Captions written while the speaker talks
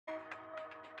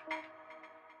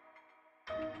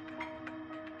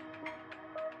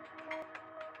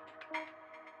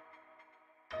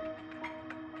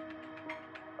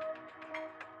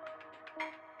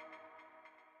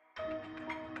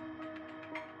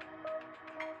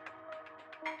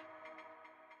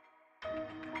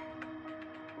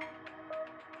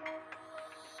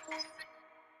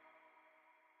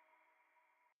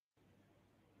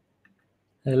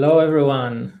Hello,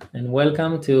 everyone, and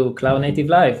welcome to Cloud Native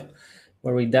Live,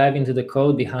 where we dive into the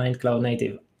code behind Cloud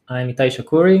Native. I'm Itai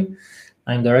Shakuri.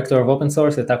 I'm Director of Open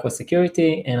Source at Aqua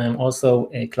Security, and I'm also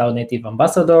a Cloud Native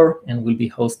Ambassador, and will be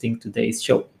hosting today's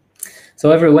show.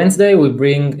 So every Wednesday, we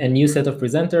bring a new set of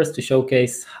presenters to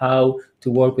showcase how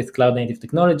to work with Cloud Native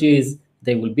technologies.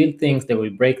 They will build things, they will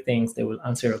break things, they will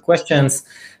answer your questions.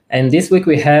 And this week,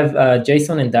 we have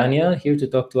Jason and Daniel here to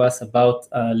talk to us about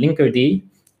Linkerd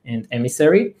and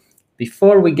Emissary.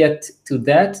 Before we get to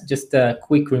that, just a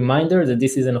quick reminder that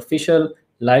this is an official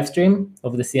live stream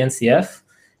of the CNCF,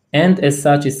 and as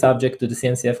such is subject to the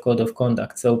CNCF Code of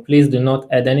Conduct. So please do not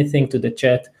add anything to the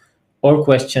chat or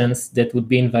questions that would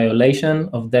be in violation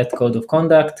of that Code of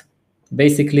Conduct.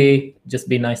 Basically, just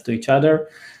be nice to each other.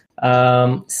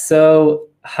 So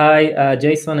hi,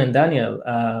 Jason and Daniel.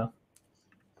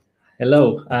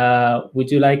 Hello.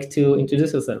 Would you like to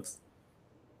introduce yourselves?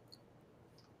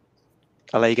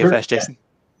 I'll let you go first, Jason.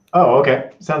 Oh,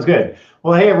 okay. Sounds good.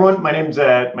 Well, hey, everyone. My name's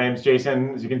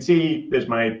Jason. As you can see, there's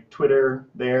my Twitter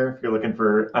there if you're looking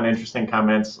for uninteresting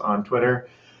comments on Twitter.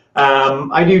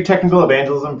 I do technical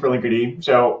evangelism for Linkerd.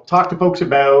 So talk to folks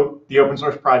about the open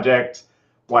source project,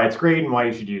 why it's great, and why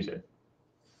you should use it.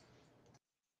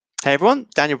 Hey everyone,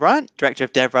 Daniel Bryant, Director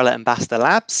of DevRel at Ambassador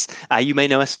Labs. You may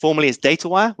know us formerly as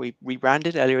DataWire. We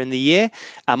rebranded earlier in the year.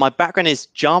 My background is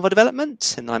Java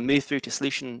development, and I moved through to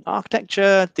solution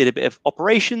architecture, did a bit of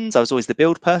operations. I was always the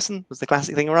build person, was the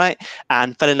classic thing, right?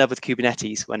 And fell in love with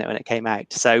Kubernetes when it came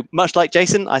out. So much like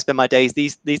Jason, I spend my days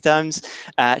these times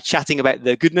chatting about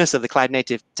the goodness of the cloud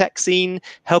native tech scene,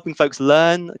 helping folks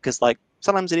learn, because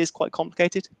sometimes it is quite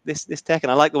complicated, this tech,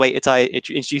 and I like the way I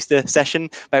introduced the session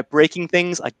about breaking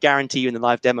things. I guarantee you in the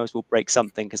live demos we'll break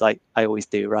something, because I always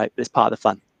do, right? But it's part of the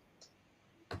fun.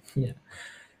 Yeah,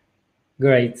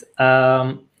 great.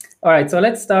 All right, so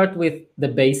let's start with the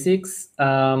basics,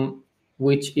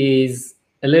 which is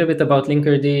a little bit about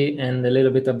Linkerd and a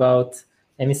little bit about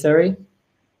Emissary.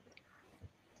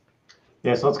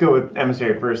 Yeah, so let's go with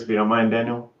Emissary first, if you don't mind,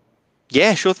 Daniel.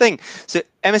 Yeah, sure thing. So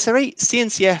Emissary,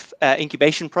 CNCF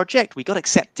incubation project, we got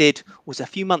accepted was a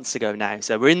few months ago now.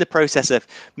 So we're in the process of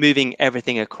moving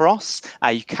everything across.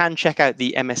 You can check out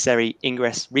the Emissary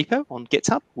Ingress repo on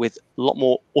GitHub with a lot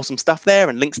more awesome stuff there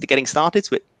and links to getting started,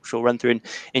 which we'll run through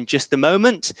in just a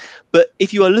moment. But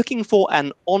if you are looking for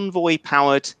an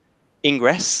Envoy-powered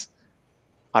Ingress,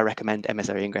 I recommend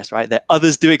Emissary Ingress, right?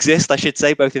 Others do exist, I should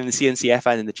say, both in the CNCF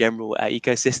and in the general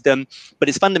ecosystem, but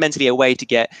it's fundamentally a way to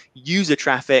get user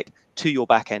traffic to your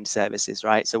backend services,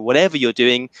 right? So whatever you're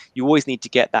doing, you always need to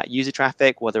get that user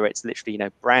traffic, whether it's literally,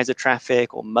 browser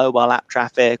traffic or mobile app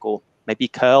traffic or maybe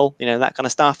curl, that kind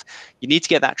of stuff. You need to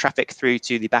get that traffic through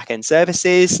to the backend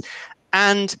services.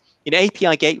 And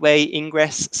API gateway,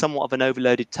 ingress, somewhat of an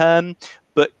overloaded term,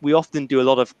 but we often do a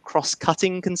lot of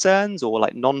cross-cutting concerns or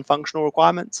non-functional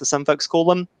requirements, as some folks call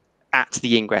them, at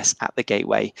the ingress, at the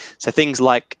gateway. So things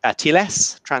like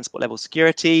TLS, transport level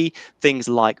security, things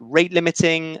like rate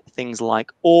limiting, things like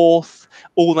auth,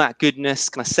 all that goodness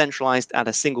kind of centralized at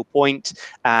a single point.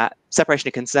 Separation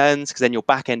of concerns, because then your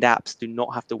backend apps do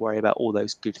not have to worry about all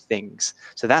those good things.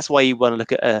 So that's why you want to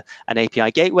look at an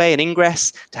API gateway, an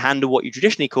ingress, to handle what you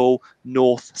traditionally call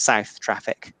north-south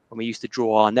traffic. When we used to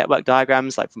draw our network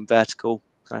diagrams, from vertical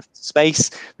kind of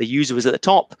space, the user was at the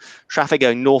top, traffic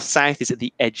going north-south is at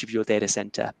the edge of your data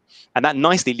center. And that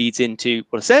nicely leads into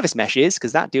what a service mesh is,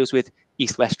 because that deals with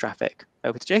east-west traffic.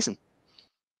 Over to Jason.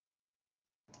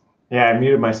 Yeah, I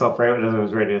muted myself right as I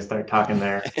was ready to start talking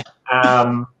there.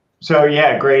 So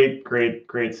yeah, great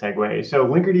segue. So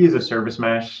Linkerd is a service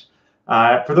mesh.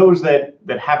 For those that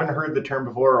haven't heard the term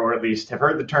before, or at least have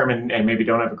heard the term and maybe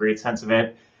don't have a great sense of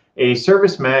it, a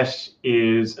service mesh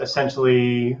is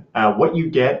essentially what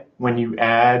you get when you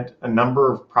add a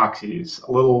number of proxies,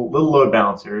 little load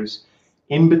balancers,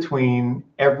 in between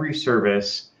every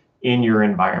service in your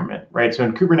environment, right? So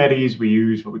in Kubernetes, we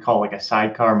use what we call a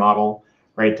sidecar model,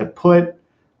 right, to put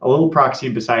a little proxy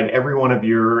beside every one of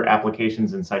your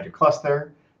applications inside your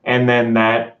cluster, and then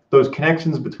those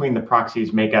connections between the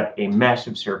proxies make up a mesh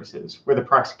of services where the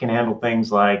proxy can handle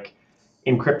things like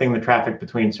encrypting the traffic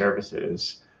between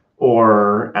services,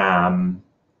 or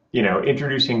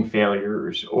introducing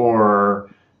failures, or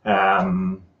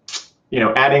adding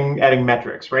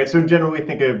metrics, right? So generally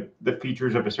think of the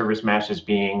features of a service mesh as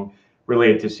being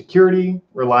related to security,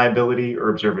 reliability,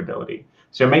 or observability.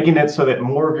 So making it so that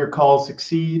more of your calls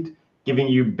succeed, giving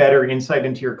you better insight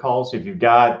into your calls. So if you've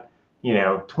got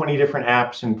 20 different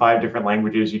apps in 5 different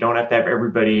languages, you don't have to have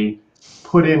everybody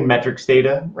put in metrics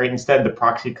data, right? Instead, the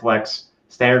proxy collects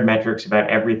standard metrics about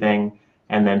everything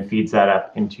and then feeds that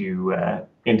up into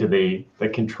into the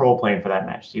control plane for that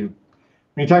mesh. When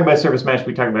you talk about service mesh,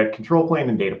 we talk about control plane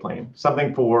and data plane,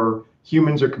 something for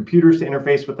humans or computers to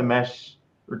interface with the mesh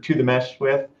or to the mesh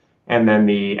with, and then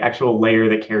the actual layer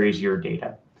that carries your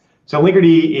data. So Linkerd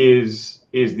is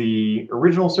the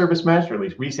original service mesh, or at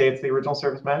least we say it's the original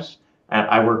service mesh.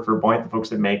 I work for Buoyant, the folks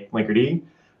that make Linkerd.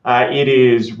 It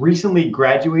is recently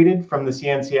graduated from the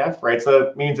CNCF, right? So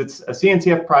that means it's a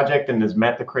CNCF project and has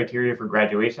met the criteria for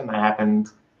graduation. That happened,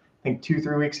 I think,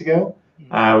 2-3 weeks ago,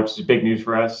 which is big news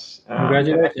for us.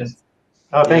 Congratulations.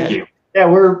 Oh, thank you. Yeah,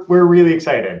 we're really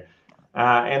excited.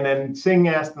 And then Singh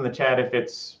asked in the chat if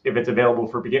it's available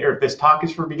for beginners, if this talk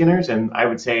is for beginners, and I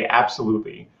would say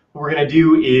absolutely. What we're going to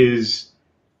do is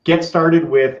get started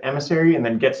with Emissary and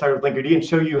then get started with Linkerd and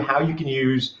show you how you can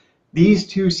use these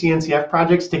two CNCF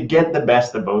projects to get the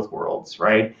best of both worlds,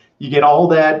 right? You get all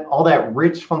that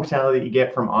rich functionality that you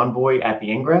get from Envoy at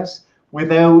the Ingress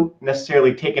without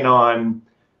necessarily taking on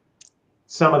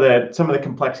some of the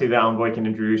complexity that Envoy can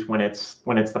introduce when it's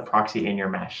the proxy in your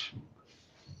mesh.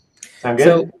 Sound good?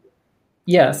 So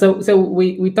yeah, so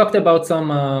we talked about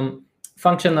some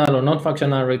functional or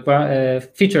non-functional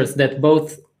features that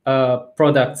both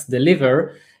products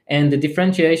deliver, and the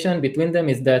differentiation between them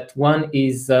is that one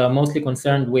is mostly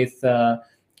concerned with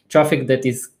traffic that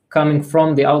is coming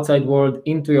from the outside world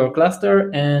into your cluster,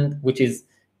 and which is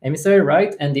Emissary,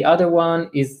 right? And the other one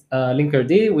is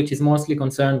Linkerd, which is mostly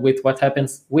concerned with what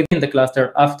happens within the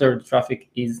cluster after the traffic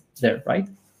is there, right?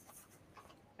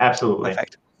 Absolutely.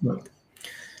 Perfect. Right.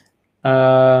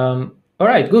 All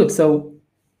right, good. So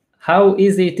how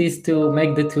easy it is to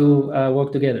make the two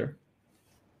work together?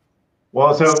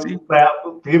 Well, so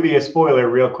to give you a spoiler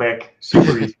real quick,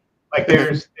 super easy. Like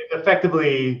there's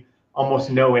effectively almost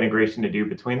no integration to do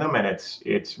between them, and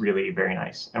it's really very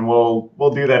nice. And we'll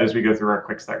do that as we go through our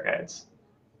quick start guides.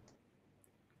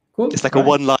 Cool. It's like a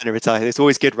one-liner, it's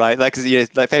always good, right? Like,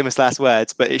 like famous last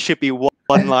words, but it should be one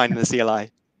line in the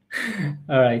CLI.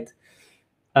 All right.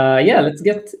 Yeah, let's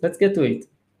get to it.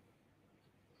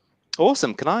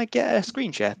 Awesome. Can I get a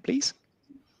screen share, please?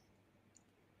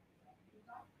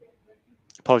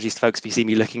 Apologies, folks, if you see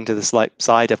me looking to the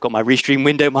side. I've got my restream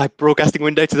window, my broadcasting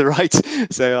window to the right.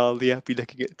 So I'll be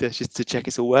looking at this just to check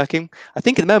it's all working. I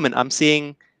think at the moment I'm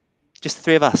seeing just the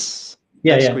three of us.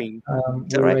 Yeah, yeah. Screen.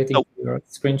 We're right? waiting for your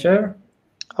screen share.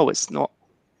 Oh, it's not.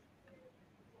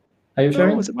 Are you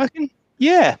sharing? Oh, is it working?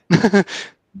 Yeah.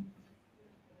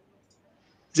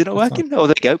 Is it not working? Oh,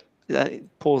 there you go.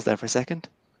 Pause there for a second.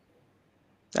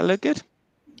 That look good?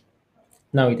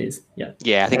 No, it is. Yeah.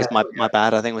 Yeah, I think it's my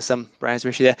bad. I think it was some browser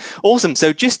issue there. Awesome.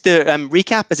 So just to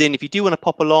recap, as in, if you do want to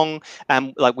pop along,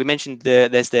 like we mentioned,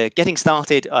 there's the getting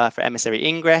started for Emissary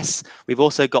Ingress. We've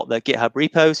also got the GitHub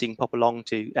repo, so you can pop along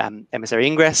to Emissary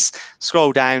Ingress,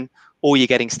 scroll down, all your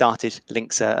getting started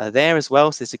links are there as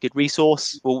well. So it's a good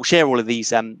resource. We'll share all of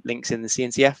these links in the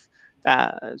CNCF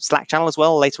Slack channel as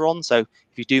well later on. So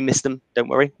if you do miss them, don't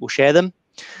worry, we'll share them.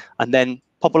 And then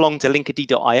pop along to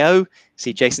linkerd.io.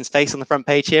 See Jason's face on the front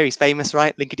page here. He's famous,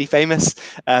 right? Linkerd famous.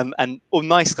 And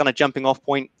nice kind of jumping off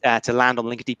point to land on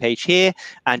the Linkerd page here.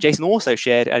 And Jason also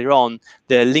shared earlier on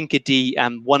the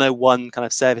Linkerd 101 kind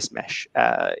of service mesh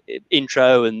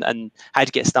intro and how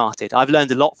to get started. I've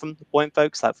learned a lot from the Buoyant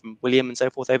folks, like from William and so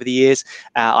forth over the years.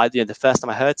 The first time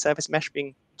I heard service mesh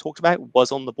being talked about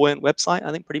was on the Buoyant website,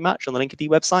 I think pretty much on the Linkerd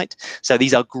website. So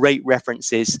these are great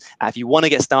references. If you want to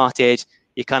get started,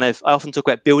 I often talk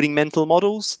about building mental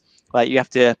models. Like you have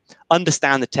to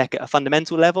understand the tech at a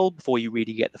fundamental level before you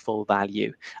really get the full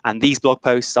value. And these blog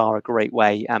posts are a great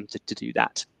way to do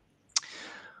that.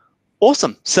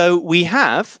 Awesome. So we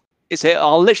have,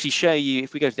 I'll literally show you,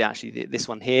 if we go to this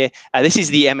one here, this is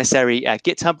the Emissary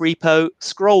GitHub repo.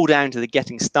 Scroll down to the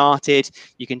getting started.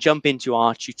 You can jump into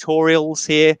our tutorials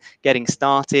here, getting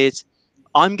started.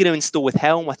 I'm going to install with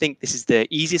Helm. I think this is the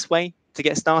easiest way to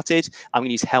get started. I'm going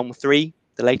to use Helm 3,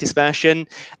 the latest version,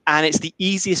 and it's the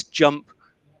easiest jump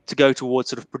to go towards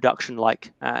sort of production-like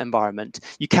environment.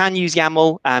 You can use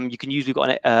YAML. We've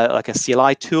got like a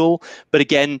CLI tool, but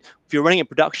again, if you're running in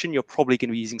production, you're probably going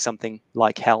to be using something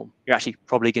like Helm. You're actually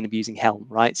probably going to be using Helm,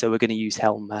 right? So we're going to use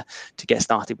Helm to get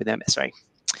started with Emissary.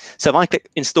 So if I click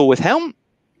install with Helm,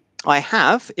 I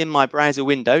have in my browser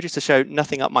window, just to show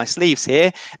nothing up my sleeves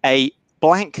here, a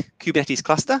blank Kubernetes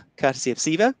cluster, courtesy of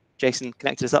Sivo. Jason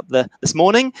connected us up this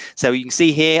morning. So you can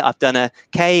see here, I've done a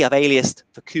K, I've aliased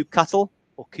for kubectl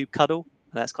or kubectl.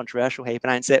 That's controversial how you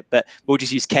pronounce it, but we'll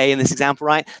just use K in this example,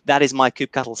 right? That is my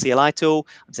kubectl CLI tool.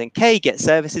 I'm saying K get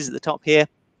services at the top here,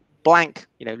 blank,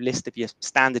 list of your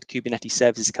standard Kubernetes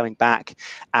services coming back.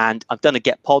 And I've done a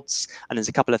get pods, and there's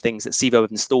a couple of things that Sivo have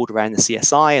installed around the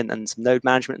CSI and some node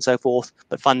management and so forth.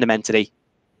 But fundamentally,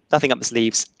 nothing up the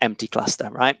sleeves, empty cluster,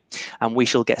 right? And we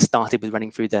shall get started with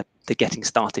running through the getting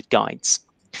started guides.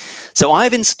 So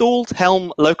I've installed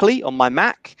Helm locally on my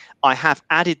Mac. I have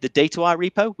added the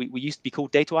DataWire repo. We used to be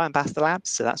called DataWire Ambassador Labs,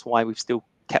 so that's why we've still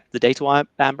kept the DataWire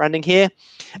branding here.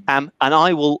 And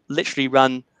I will literally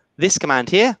run this command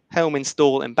here, Helm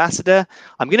install Ambassador.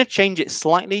 I'm going to change it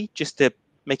slightly just to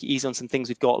make it easy on some things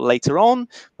we've got later on.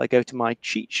 If I go to my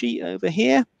cheat sheet over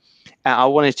here, I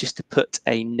wanted just to put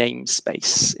a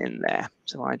namespace in there.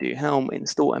 So I do Helm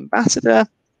install Ambassador.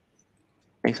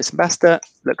 Namespace Ambassador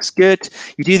looks good.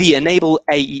 You do the enable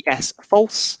AES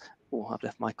false. Oh, I've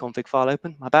left my config file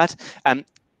open, my bad.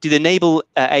 Do the enable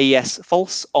AES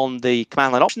false on the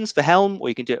command line options for Helm, or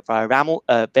you can do it via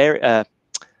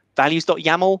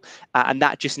values.yaml, and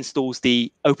that just installs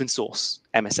the open source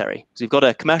Emissary. So you've got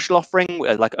a commercial offering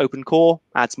like Open Core,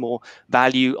 adds more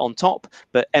value on top,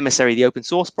 but Emissary, the open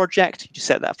source project, you just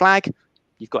set that flag,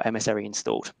 you've got Emissary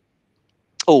installed.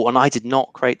 Oh, and I did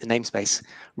not create the namespace.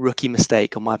 Rookie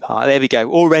mistake on my part. There we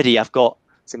go. Already I've got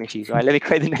some issues, right? Let me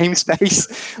create the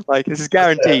namespace. Like, this is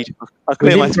guaranteed. I'll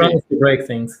clear my screen. To break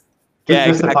things. Yeah,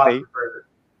 just exactly. To pause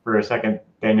for a second,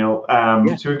 Daniel.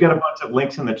 So we've got a bunch of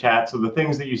links in the chat. So the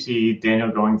things that you see Daniel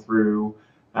going through,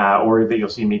 or that you'll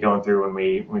see me going through when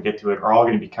we get to it, are all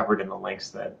going to be covered in the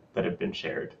links that have been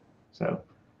shared. So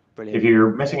Brilliant. If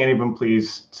you're missing any of them,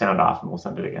 please sound off and we'll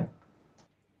send it again.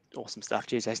 Awesome stuff.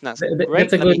 Cheers, Jason. That's great.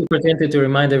 That's a good opportunity to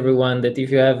remind everyone that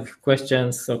if you have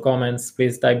questions or comments,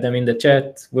 please type them in the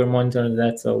chat. We're monitoring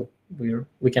that, so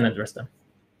we can address them.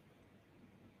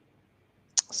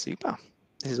 Super.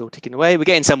 This is all ticking away. We're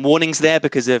getting some warnings there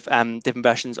because of different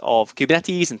versions of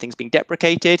Kubernetes and things being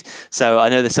deprecated. So I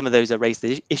know that some of those are raised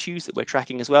issues that we're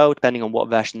tracking as well. Depending on what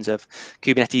versions of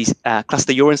Kubernetes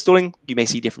cluster you're installing, you may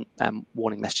see different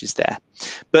warning messages there.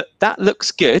 But that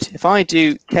looks good. If I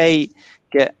do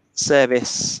get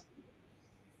service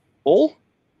all,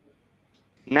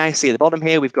 now you see at the bottom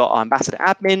here, we've got our Ambassador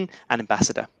admin and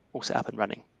Ambassador all set up and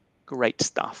running. Great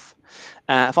stuff.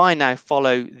 If I now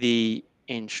follow the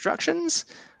instructions,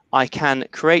 I can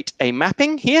create a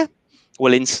mapping here.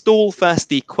 We'll install first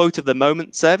the quote of the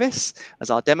moment service as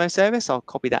our demo service. I'll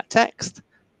copy that text,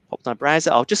 pop to my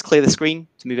browser. I'll just clear the screen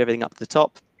to move everything up to the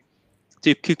top.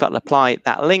 Do kubectl apply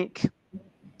that link.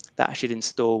 That should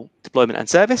install deployment and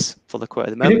service for the quote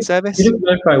of the moment service. Can you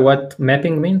clarify what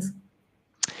mapping means?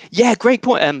 Yeah, great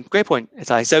point. Great point,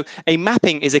 Itai. So a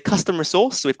mapping is a custom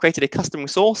resource. So we've created a custom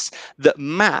resource that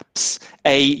maps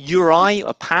a URI,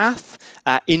 a path,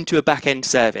 into a backend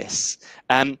service.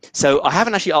 So I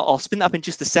haven't actually, I'll spin that up in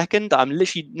just a second.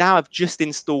 I've just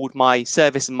installed my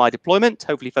service and my deployment.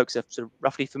 Hopefully folks are sort of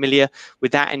roughly familiar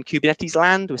with that in Kubernetes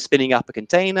land. We're spinning up a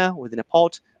container within a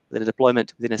pod, within a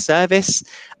deployment, within a service.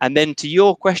 And then to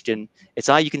your question,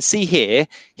 Itai, you can see here,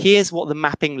 here's what the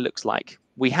mapping looks like.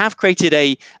 We have created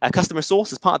a custom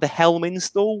resource as part of the Helm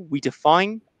install. We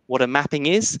define what a mapping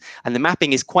is, and the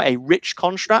mapping is quite a rich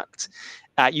construct.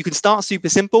 You can start super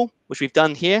simple, which we've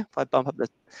done here. If I bump up the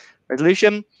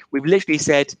resolution, we've literally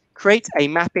said, create a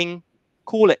mapping,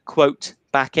 call it quote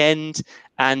backend,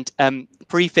 and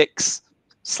prefix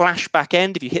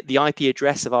 /backend. If you hit the IP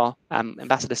address of our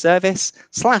Ambassador service,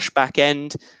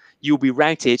 /backend, you'll be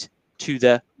routed to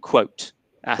the quote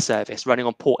service running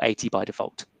on port 80 by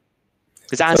default.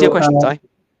 Does that answer your question, Ty?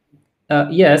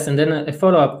 Yes, and then a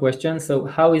follow-up question. So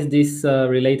how is this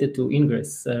related to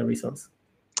Ingress resource?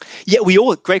 Yeah,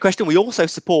 great question. We also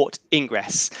support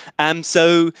Ingress.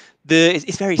 So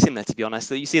it's very similar, to be honest.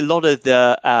 So you see a lot of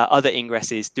the other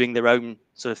Ingresses doing their own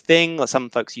sort of thing. Like some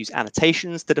folks use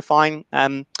annotations to define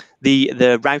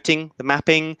the routing, the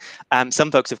mapping.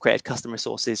 Some folks have created custom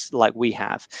resources like we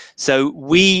have. So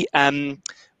we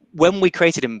when we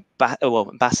created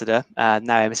Ambassador,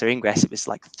 now Emissary Ingress, it was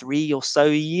like 3 or so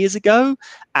years ago,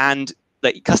 and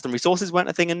like custom resources weren't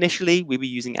a thing initially. We were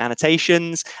using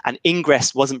annotations, and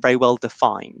Ingress wasn't very well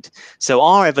defined. So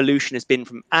our evolution has been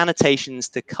from annotations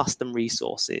to custom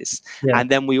resources. Yeah. And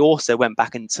then we also went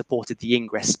back and supported the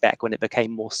Ingress spec when it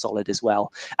became more solid as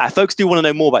well. Folks do want to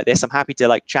know more about this. I'm happy to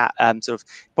like chat sort of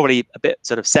probably a bit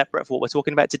sort of separate for what we're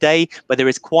talking about today, but there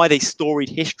is quite a storied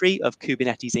history of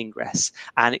Kubernetes Ingress.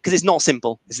 And because it's not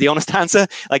simple, is the honest answer.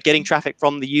 Like getting traffic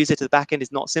from the user to the backend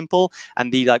is not simple.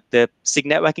 And the SIG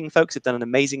networking folks have done an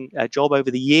amazing job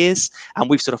over the years, and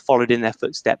we've sort of followed in their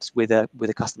footsteps with a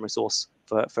custom resource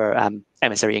for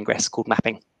Emissary Ingress called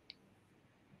mapping.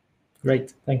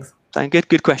 Great, thanks.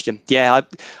 Good question. Yeah,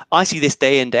 I see this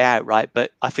day in day out, right?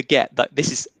 But I forget that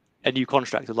this is a new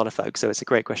construct with a lot of folks, so it's a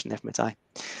great question there from Itai.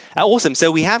 Awesome.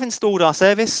 So we have installed our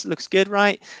service. Looks good,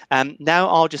 right? Now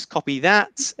I'll just copy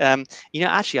that.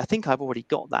 Actually, I think I've already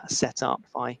got that set up.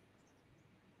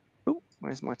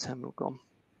 Where's my terminal gone?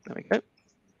 There we go.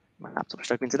 My laptop's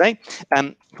struggling today.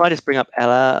 If I just bring up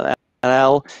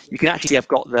LL, you can actually see I've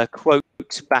got the quote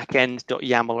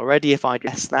backend.yaml already. If I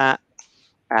guess that,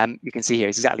 you can see here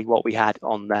is exactly what we had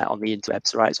on the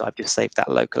interwebs, right? So I've just saved that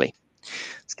locally.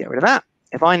 Let's get rid of that.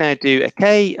 If I now do a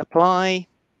K apply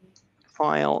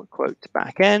file quote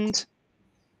backend,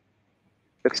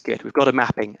 looks good. We've got a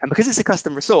mapping, and because it's a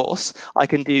custom resource, I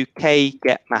can do K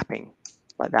get mapping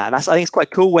like that. And that's, I think it's quite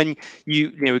cool when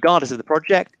you know, regardless of the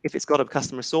project, if it's got a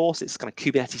custom resource, it's kind of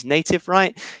Kubernetes native,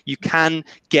 right? You can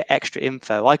get extra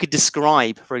info. I could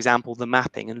describe, for example, the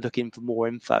mapping and look in for more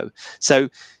info. So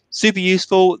super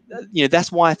useful. You know,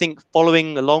 that's why I think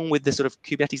following along with the sort of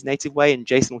Kubernetes native way, and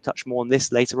Jason will touch more on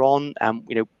this later on,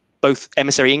 you know, both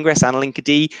Emissary Ingress and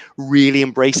Linkerd really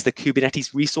embrace the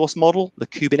Kubernetes resource model, the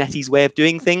Kubernetes way of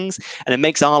doing things, and it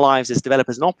makes our lives as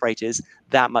developers and operators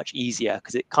that much easier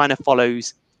because it kind of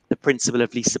follows the principle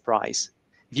of least surprise.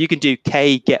 If you can do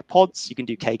K get pods, you can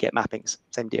do K get mappings.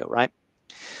 Same deal, right?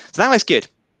 So that was good.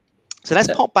 So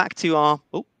let's pop back to our.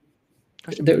 Oh,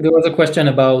 there was a question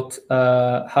about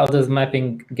how does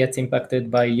mapping get impacted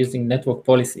by using network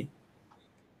policy.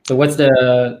 So what's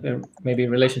the maybe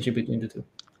relationship between the two?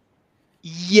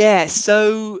 Yeah,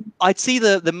 so I'd see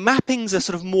the mappings are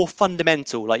sort of more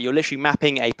fundamental, like you're literally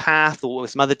mapping a path or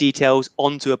some other details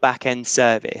onto a back-end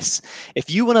service.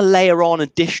 If you want to layer on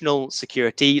additional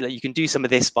security, like you can do some of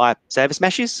this via service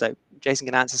meshes, so Jason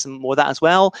can answer some more of that as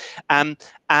well.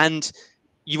 And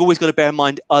you've always got to bear in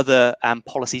mind other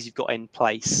policies you've got in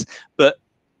place. But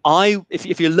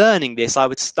if you're learning this, I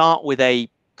would start with a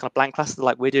kind of blank cluster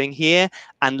like we're doing here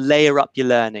and layer up your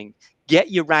learning. Get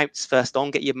your routes first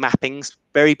on, get your mappings,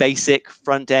 very basic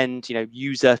front end, you know,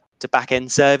 user to back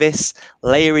end service,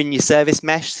 layer in your service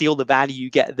mesh, see all the value you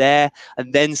get there,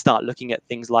 and then start looking at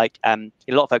things like, a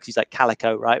lot of folks use like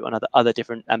Calico, right? One of the other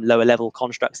different lower level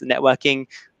constructs of networking,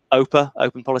 OPA,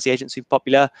 Open Policy Agent, super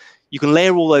popular. You can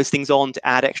layer all those things on to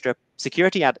add extra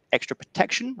security, add extra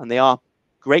protection, and they are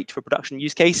great for production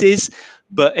use cases.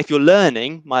 But if you're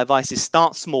learning, my advice is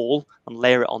start small and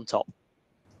layer it on top.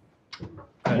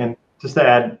 And just to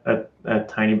add a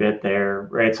tiny bit there,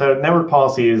 right? So network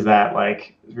policy is that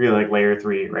like really like layer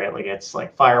 3, right? Like it's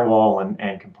like firewall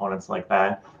and components like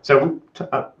that. So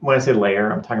when I say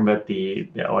layer, I'm talking about the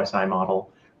OSI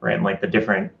model, right? And like the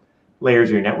different layers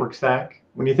of your network stack.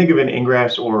 When you think of an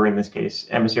ingress, or in this case,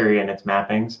 Emissary and its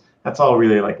mappings, that's all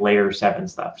really like layer 7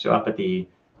 stuff. So up the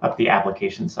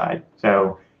application side.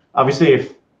 So obviously,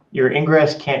 if your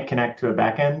ingress can't connect to a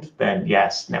backend, then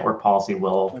yes, network policy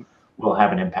will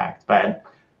have an impact. But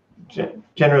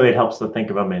generally, it helps to think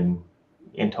of them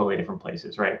in totally different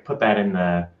places, right? Put that in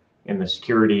the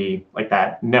security, like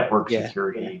that network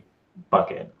security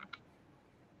bucket.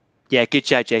 Yeah, good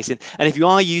chat, Jason. And if you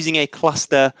are using a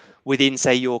cluster within,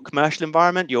 say, your commercial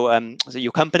environment,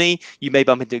 your company, you may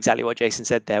bump into exactly what Jason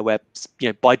said there, where, you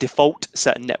know, by default,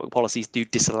 certain network policies do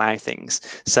disallow things.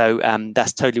 So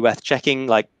that's totally worth checking.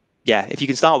 Like, yeah, if you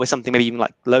can start with something maybe even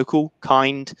like local,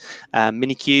 kind,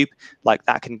 Minikube, like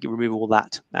that can remove all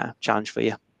that challenge for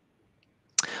you.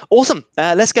 Awesome.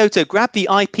 Let's go to grab the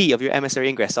IP of your Emissary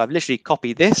Ingress. So I've literally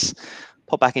copied this,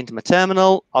 pop back into my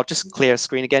terminal. I'll just clear a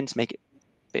screen again to make it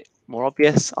a bit more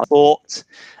obvious. I thought,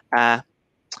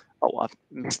 oh, I've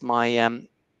missed my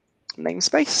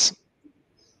namespace.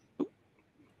 Put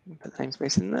the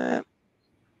namespace in there.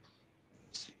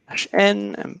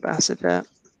 /n ambassador.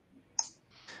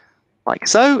 Like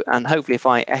so, and hopefully if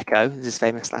I echo, this is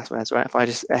famous last words, right? If I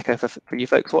just echo for you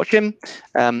folks watching,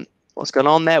 what's going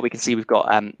on there, we can see we've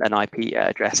got an IP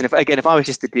address. And if I was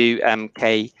just to do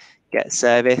K get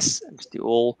service and just do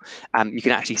all, you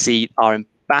can actually see our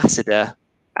ambassador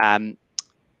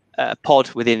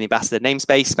pod within the ambassador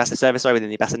namespace, ambassador service, sorry, within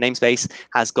the ambassador namespace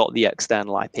has got the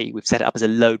external IP. We've set it up as a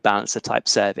load balancer type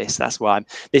service. That's why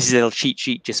this is a little cheat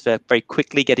sheet just for very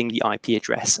quickly getting the IP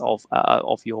address of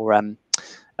your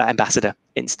ambassador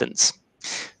instance.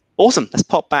 Awesome. Let's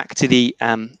pop back to the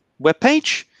web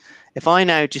page. If I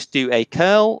now just do a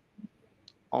curl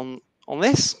on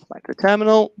this, back to the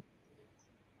terminal,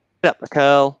 put up the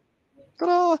curl.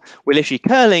 We're literally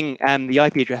curling the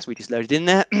IP address we just loaded in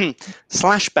there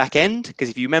 /backend, because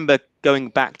if you remember going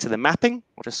back to the mapping,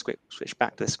 I'll just switch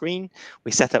back to the screen.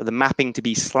 We set up the mapping to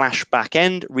be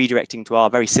 /backend, redirecting to our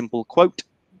very simple quote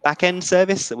backend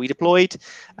service that we deployed,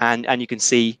 and you can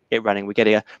see it running. We get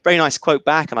a very nice quote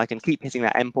back, and I can keep hitting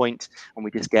that endpoint, and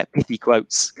we just get pithy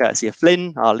quotes courtesy of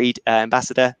Flynn, our lead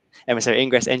ambassador, Emissary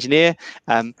Ingress engineer.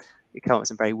 We come up with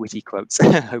some very witty quotes,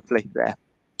 hopefully there.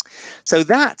 So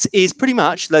that is pretty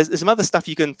much, there's some other stuff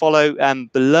you can follow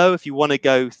below if you want to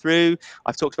go through.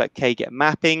 I've talked about K8s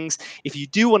mappings. If you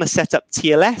do want to set up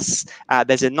TLS,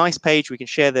 there's a nice page. We can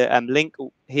share the link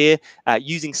here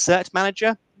using Cert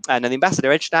Manager. And the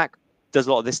Ambassador Edge Stack does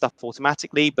a lot of this stuff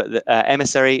automatically, but the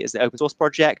Emissary is the open source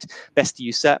project. Best to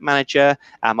use Cert Manager.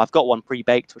 I've got one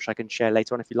pre-baked, which I can share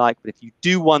later on if you like. But if you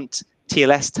do want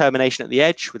TLS termination at the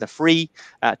edge with a free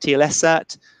TLS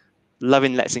cert,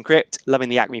 loving Let's Encrypt, loving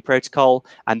the Acme protocol,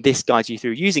 and this guides you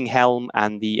through using Helm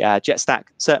and the JetStack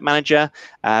Cert Manager,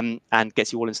 and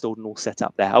gets you all installed and all set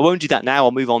up there. I won't do that now.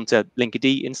 I'll move on to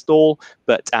Linkerd install,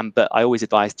 but I always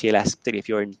advise TLS, particularly if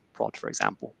you're in prod, for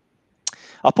example.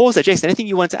 I'll pause there. Jason, anything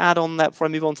you want to add on that before I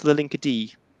move on to the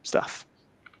Linkerd stuff?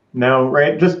 No,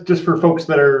 right. Just for folks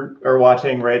that are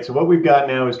watching, right? So what we've got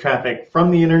now is traffic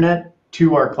from the internet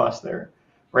to our cluster.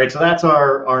 Right, so that's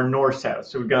our north-south.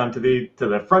 So we've gone to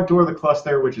the front door of the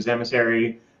cluster, which is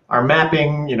Emissary. Our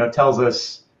mapping, tells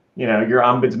us, your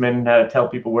ombudsman how to tell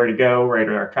people where to go, right,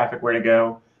 or our traffic where to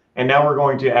go. And now we're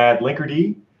going to add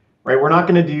Linkerd, right? We're not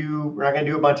going to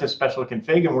do a bunch of special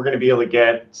config, and we're going to be able to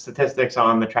get statistics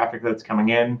on the traffic that's coming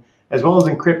in, as well as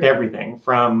encrypt everything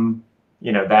from,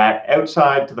 that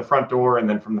outside to the front door, and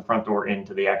then from the front door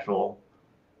into the actual,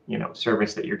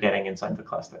 service that you're getting inside the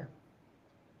cluster.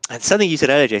 And something you said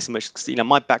earlier, Jason, which,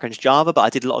 my background is Java, but I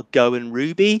did a lot of Go and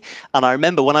Ruby. And I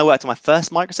remember when I worked on my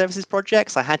first microservices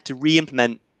projects, I had to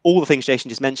re-implement all the things Jason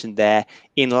just mentioned there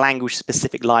in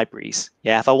language-specific libraries.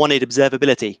 Yeah, if I wanted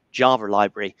observability, Java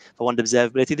library. If I wanted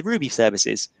observability, the Ruby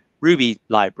services, Ruby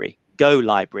library, Go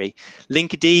library.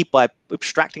 Linkerd, by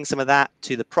abstracting some of that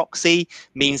to the proxy,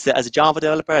 means that as a Java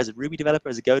developer, as a Ruby developer,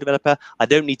 as a Go developer, I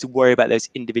don't need to worry about those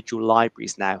individual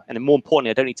libraries now. And more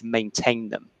importantly, I don't need to maintain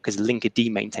them because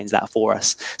Linkerd maintains that for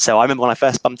us. So I remember when I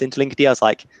first bumped into Linkerd, I was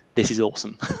like, this is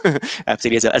awesome,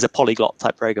 particularly as a polyglot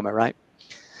type programmer, right?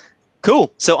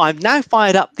 Cool. So I've now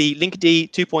fired up the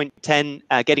Linkerd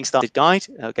 2.10 Getting Started guide.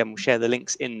 Again, we'll share the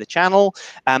links in the channel.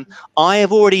 I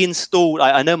have already installed,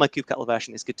 I know my kubectl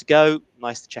version is good to go.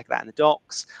 Nice to check that in the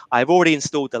docs. I've already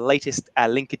installed the latest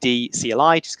Linkerd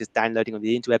CLI, just because downloading on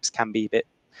the interwebs can be a bit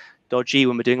dodgy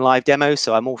when we're doing live demos.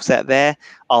 So I'm all set there.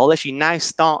 I'll actually now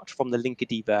start from the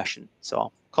Linkerd version. So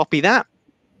I'll copy that,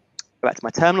 go back to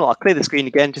my terminal. I'll clear the screen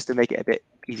again just to make it a bit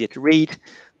easier to read.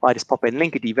 I just pop in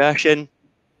Linkerd version.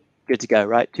 Good to go,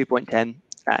 right? 2.10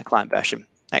 client version.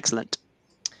 Excellent.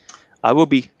 I will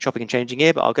be chopping and changing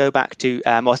here, but I'll go back to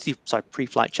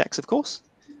pre-flight checks, of course.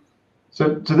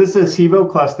 So this is a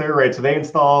Civo cluster, right? So they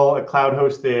install a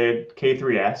cloud-hosted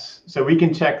K3s. So we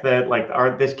can check that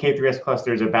this K3s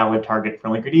cluster is a valid target for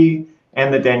Linkerd,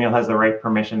 and that Daniel has the right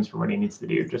permissions for what he needs to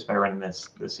do just by running this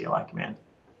CLI command.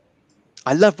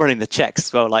 I love running the checks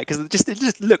as well, because it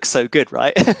just looks so good,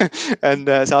 right? And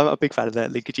so I'm a big fan of the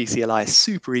Linkerd CLI. It's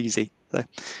super easy. So,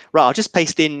 right, I'll just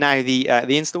paste in now the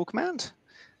install command.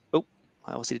 Oh,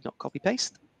 I obviously did not copy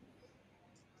paste.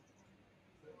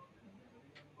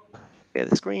 Clear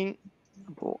the screen.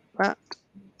 Import that.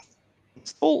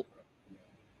 Install.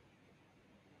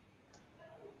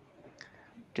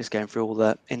 Just going through all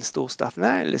the install stuff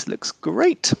now. This looks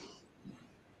great.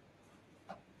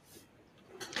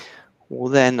 Well,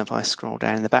 then, if I scroll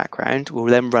down in the background, we'll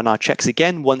then run our checks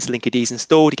again once Linkerd is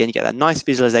installed. Again, you get that nice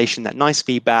visualization, that nice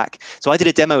feedback. So I did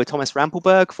a demo with Thomas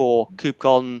Rampelberg for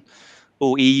KubeCon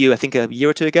or EU, I think a year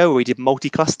or two ago, where we did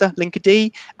multi-cluster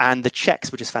Linkerd, and the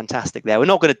checks were just fantastic there. We're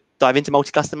not going to dive into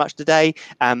multi-cluster much today,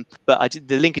 but I did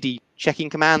the Linkerd checking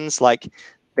commands,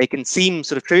 they can seem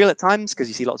sort of trivial at times because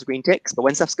you see lots of green ticks, but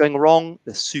when stuff's going wrong,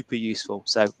 they're super useful.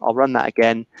 So I'll run that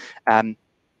again.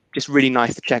 Just really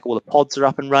nice to check all the pods are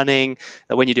up and running.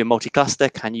 When you do multi-cluster,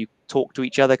 can you talk to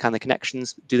each other? Do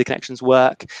the connections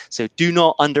work? So do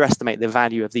not underestimate the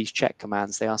value of these check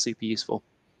commands. They are super useful.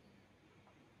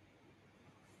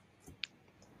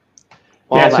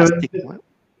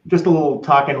 Just a little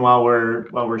talking while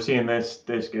we're seeing this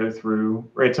go through,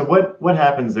 right? So what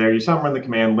happens there? You saw him run the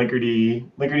command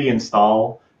Linkerd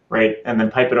install, right, and then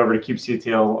pipe it over to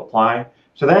kubectl apply.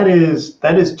 So that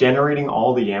is generating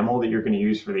all the YAML that you're going to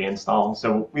use for the install.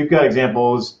 So we've got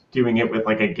examples doing it with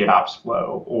a GitOps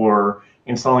flow or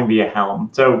installing via Helm.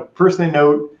 So first thing to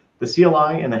note, the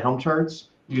CLI and the Helm charts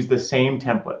use the same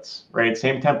templates, right?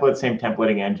 Same template, same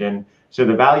templating engine. So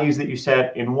the values that you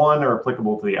set in one are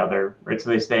applicable to the other, right? So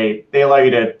they allow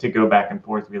you to go back and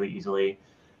forth really easily.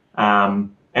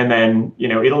 And then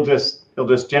it'll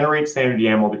just generate standard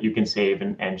YAML that you can save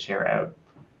and share out.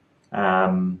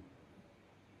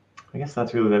 I guess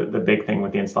that's really the big thing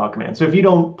with the install command. So if you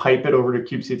don't pipe it over to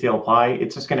kubectl apply,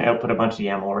 it's just going to output a bunch of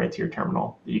YAML right to your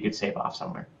terminal that you could save off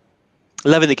somewhere.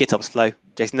 Loving the GitOps flow.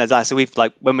 Jason, that's that. So we've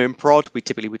like when we're in prod, we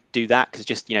typically would do that because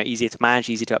just easier to manage,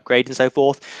 easier to upgrade, and so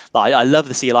forth. Like, I love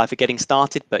the CLI for getting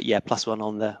started, but yeah, +1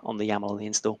 on the YAML on the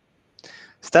install.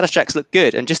 Status checks look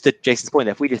good, and just to Jason's point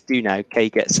there, if we just do now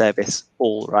K8s service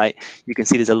all, right, you can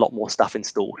see there's a lot more stuff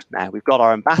installed now. We've got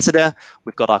our ambassador,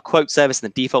 we've got our quote service in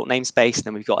the default namespace, and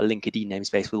then we've got a Linkerd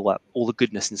namespace with all the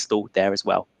goodness installed there as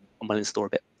well. And we'll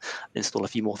install a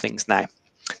few more things now.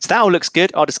 So that all looks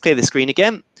good. I'll just clear the screen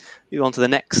again, move on to the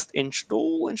next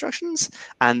install instructions,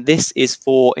 and this is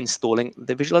for installing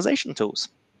the visualization tools.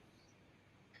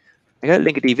 There you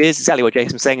go, Linkerd viz, exactly what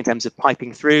Jason was saying in terms of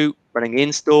piping through, running the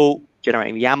install,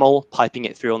 generating the YAML, piping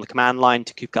it through on the command line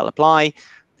to kubectl apply.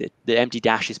 The empty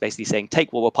dash is basically saying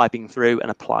take what we're piping through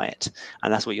and apply it,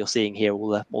 and that's what you're seeing here.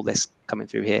 All this coming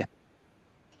through here.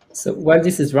 So while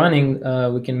this is running,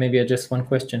 we can maybe address one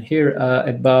question here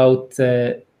about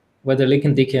whether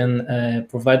Linkerd can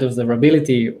provide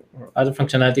observability or other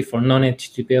functionality for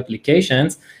non-HTTP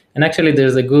applications. And actually,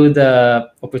 there's a good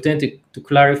opportunity to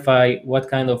clarify what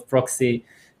kind of proxy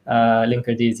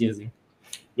Linkerd is using.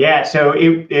 Yeah, so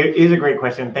it is a great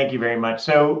question. Thank you very much.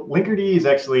 So Linkerd is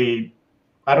actually,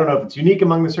 I don't know if it's unique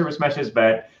among the service meshes,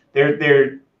 but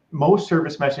most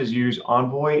service meshes use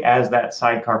Envoy as that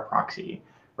sidecar proxy,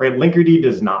 right? Linkerd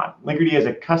does not. Linkerd has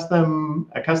a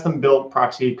custom built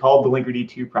proxy called the Linkerd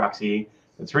 2 proxy.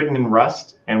 It's written in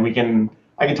Rust, and I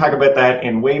can talk about that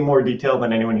in way more detail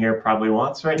than anyone here probably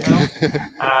wants right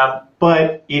now.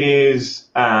 But it is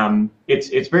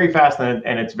it's very fast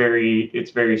and it's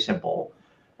very simple.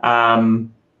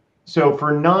 So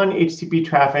for non-HTTP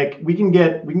traffic, we can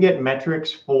get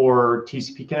metrics for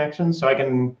TCP connections. So I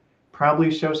can probably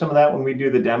show some of that when we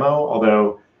do the demo,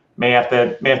 although may have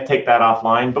to take that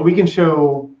offline. But we can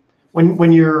show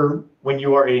when you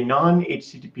are a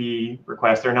non-HTTP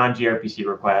request or non-gRPC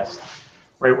request,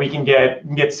 right? We can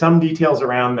get some details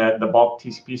around the bulk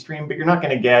TCP stream, but you're not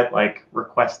going to get like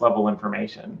request level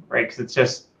information, right? Because it's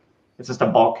just a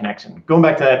bulk connection. Going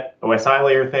back to that OSI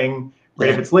layer thing. Right,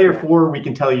 if it's layer 4, we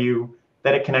can tell you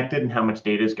that it connected and how much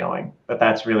data is going. But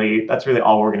that's really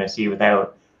all we're going to see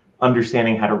without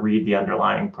understanding how to read the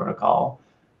underlying protocol.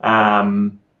 So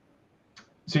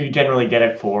you generally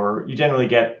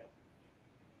get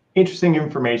interesting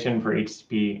information for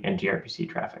HTTP and gRPC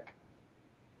traffic.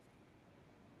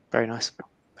 Very nice.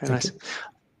 Very nice.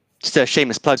 Just a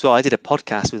shameless plug as well. I did a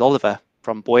podcast with Oliver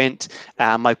from Buoyant.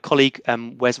 My colleague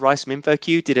Wes Rice from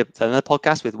InfoQ did another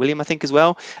podcast with William, I think, as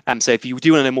well. So if you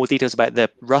do want to know more details about the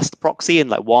Rust proxy and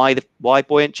like why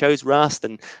Buoyant chose Rust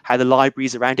and how the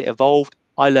libraries around it evolved,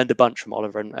 I learned a bunch from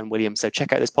Oliver and William. So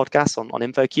check out this podcast on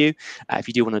InfoQ if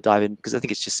you do want to dive in, because I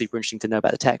think it's just super interesting to know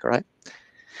about the tech, right?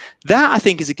 That, I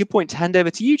think, is a good point to hand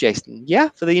over to you, Jason. Yeah,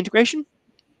 for the integration?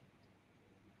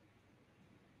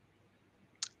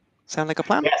 Sound like a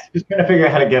plan? Yes, just trying to figure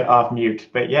out how to get off mute,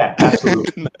 but yeah,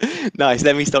 absolutely. Nice.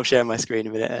 Let me stop sharing my screen a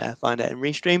minute. Find out in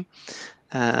Restream.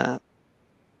 And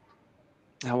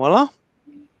voila.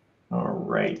 All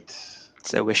right.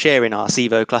 So we're sharing our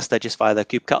Civo cluster just via the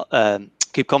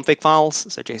kubeconfig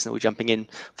files. So Jason will be jumping in,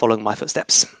 following my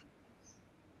footsteps.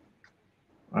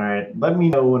 All right. Let me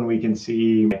know when we can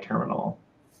see my terminal.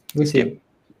 We see it.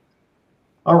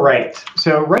 All right.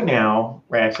 So right now,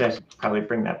 actually, I should probably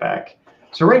bring that back.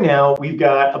 So right now, we've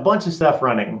got a bunch of stuff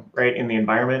running right in the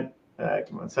environment.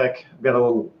 Give me one sec. I've got a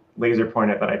little laser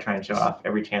pointer that I try and show off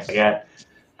every chance I get.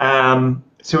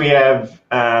 So we have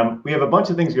a bunch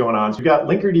of things going on. So we've got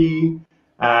Linkerd,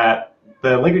 the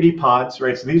Linkerd pods,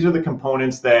 right? So these are the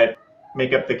components that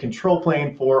make up the control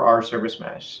plane for our service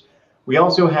mesh. We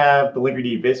also have the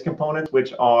Linkerd viz components,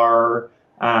 which are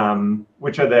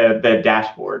the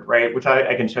dashboard, right? Which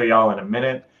I can show you all in a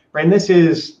minute. Right, and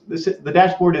the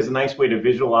dashboard is a nice way to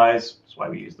visualize. That's why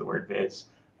we use the word viz.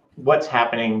 What's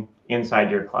happening inside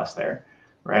your cluster,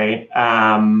 right?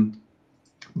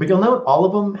 But you'll note all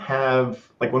of them have,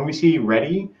 like when we see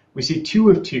ready, we see 2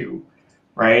 of 2,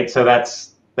 right? So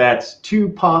that's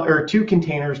 2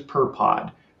 containers per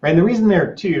pod, right? And the reason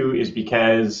there are 2 is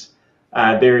because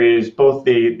there is both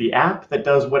the app that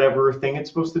does whatever thing it's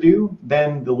supposed to do,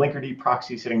 then the Linkerd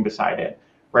proxy sitting beside it,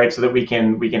 right? So that we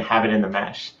can have it in the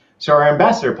mesh. So our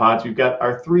ambassador pods, we've got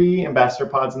our 3 ambassador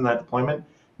pods in that deployment.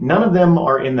 None of them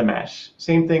are in the mesh.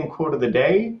 Same thing, quote of the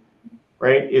day,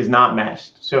 right, is not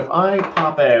meshed. So if I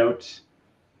pop out,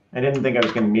 I didn't think I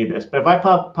was going to need this, but if I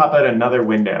pop out another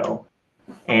window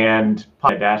and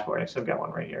pop a dashboard, I've got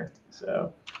one right here.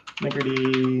 So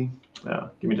Linkerd,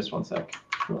 no, give me just one sec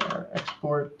for our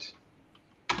export.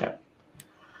 Yeah.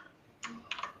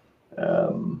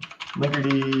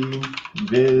 Linkerd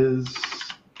viz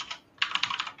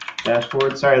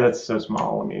dashboard. Sorry, that's so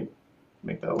small. Let me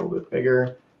make that a little bit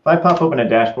bigger. if I pop open a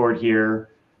dashboard here,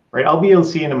 right, I'll be able to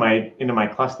see into my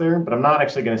cluster, but I'm not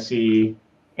actually going to see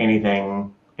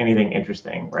anything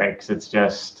interesting, right? Because it's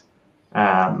just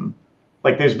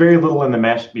like there's very little in the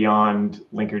mesh beyond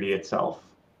Linkerd itself,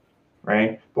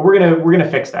 right? But we're gonna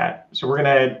fix that. So we're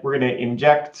gonna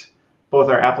inject both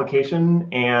our application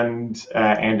and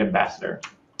Ambassador.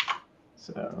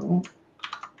 So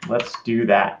let's do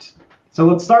that. So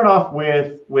let's start off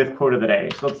with quote of the day.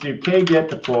 So let's do k-get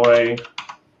deploy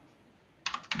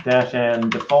 -n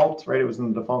default, right? It was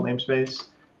in the default namespace,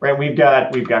 right? We've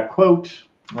got quote,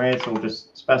 right? So we'll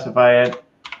just specify it.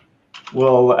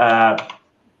 We'll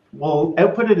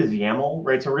output it as YAML,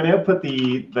 right? So we're going to output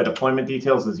the deployment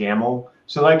details as YAML,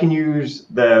 so that I can use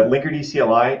the Linkerd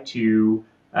CLI to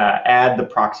add the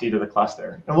proxy to the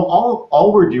cluster. And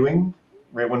all we're doing,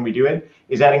 right, when we do it,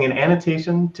 is adding an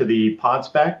annotation to the pod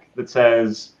spec that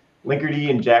says Linkerd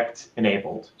inject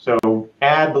enabled. So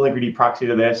add the Linkerd proxy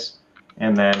to this,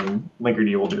 and then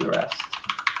Linkerd will do the rest.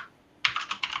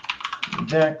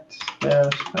 Inject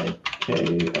 -type k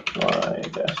apply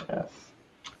 -f.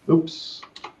 Oops.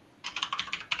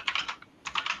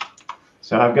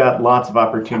 So I've got lots of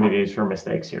opportunities for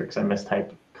mistakes here because I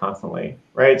mistype constantly,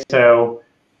 right? So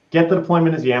get the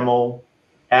deployment as YAML,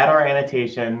 add our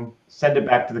annotation, send it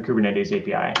back to the Kubernetes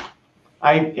API.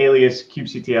 I alias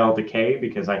kubectl to k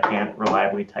because I can't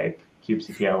reliably type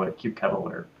kubectl or kubectl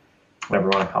or whatever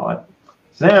you want to call it.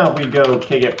 So now if we go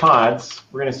k-get pods,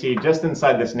 we're going to see just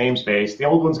inside this namespace, the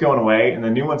old one's going away and the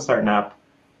new one's starting up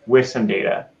with some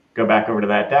data. Go back over to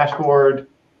that dashboard,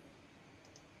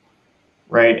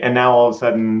 right? And now all of a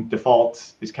sudden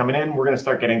default is coming in. We're going to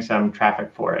start getting some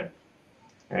traffic for it,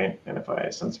 right? And if I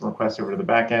send some requests over to the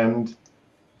back end,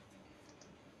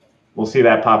 we'll see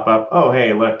that pop up. Oh,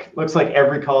 hey, look, looks like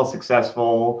every call is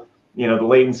successful. You know, the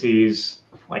latency's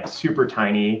like super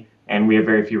tiny and we have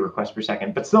very few requests per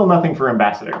second, but still nothing for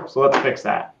Ambassador. So let's fix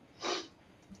that.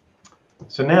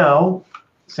 So now,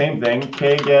 same thing,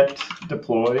 k-get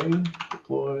deploy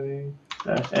 -n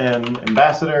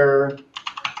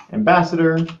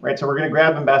ambassador, right? So we're going to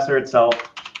grab Ambassador itself,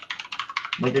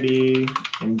 Linkerd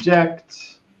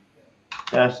inject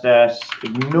 --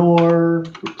 ignore,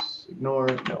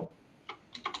 no.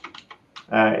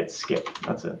 It's skip,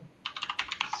 that's it.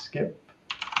 Skip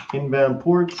inbound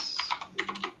ports.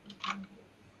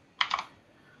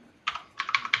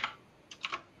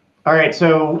 All right,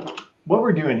 so what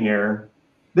we're doing here,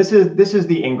 this is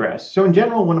the ingress. So in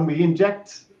general, when we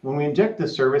inject the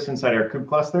service inside our kube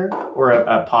cluster, or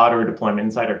a pod or a deployment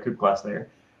inside our kube cluster,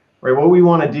 right? What we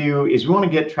want to do is we want to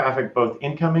get traffic both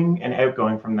incoming and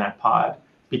outgoing from that pod,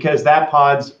 because that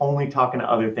pod's only talking to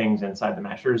other things inside the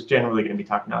mesh, or is generally going to be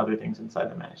talking to other things inside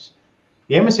the mesh.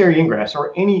 The emissary ingress,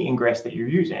 or any ingress that you're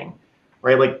using,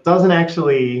 right? Like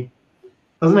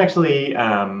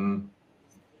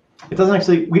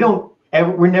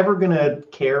we're never going to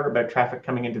care about traffic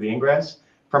coming into the ingress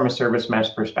from a service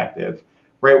mesh perspective,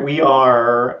 right? We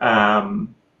are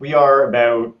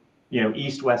about, you know,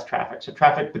 east-west traffic, so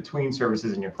traffic between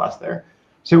services in your cluster.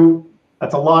 So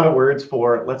that's a lot of words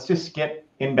for let's just skip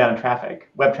inbound traffic,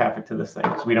 web traffic to this thing,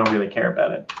 because we don't really care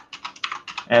about it.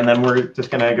 And then we're just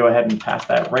going to go ahead and pass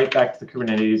that right back to the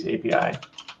Kubernetes API.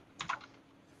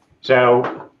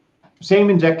 So same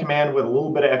inject command with a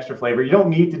little bit of extra flavor. You don't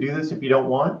need to do this if you don't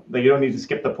want. You don't need to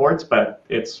skip the ports, but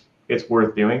it's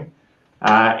worth doing.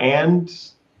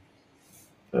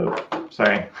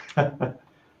 Sorry. Let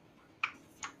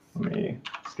me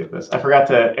skip this. I forgot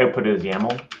to output it as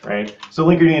YAML, right? So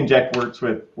Linkerd inject works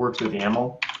with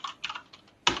YAML.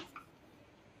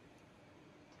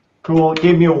 Cool. It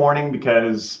gave me a warning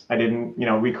because I didn't, you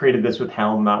know, we created this with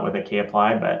Helm, not with a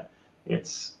k-apply, but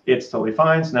it's totally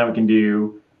fine. So now we can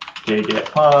do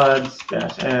k-get pods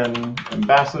 -n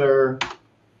ambassador,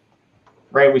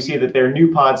 right? We see that there are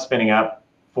new pods spinning up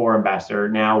for Ambassador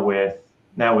now with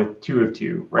 2 of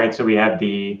 2, right? So we have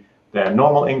the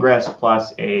normal ingress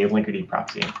plus a Linkerd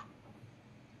proxy.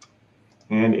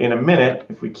 And in a minute,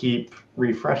 if we keep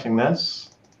refreshing this,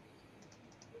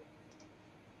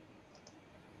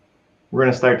 we're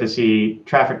going to start to see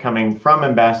traffic coming from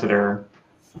Ambassador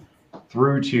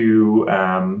through to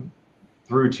our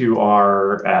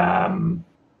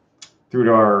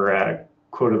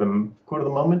quote of the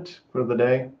moment, quote of the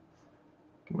day.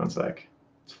 Give me 1 sec.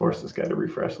 Let's force this guy to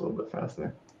refresh a little bit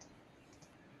faster.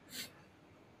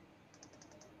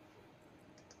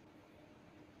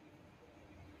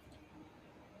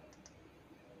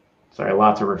 Sorry,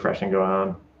 lots of refreshing going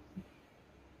on.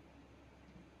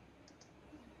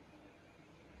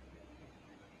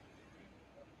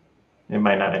 It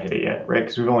might not have hit it yet, right?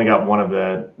 Because we've only got one of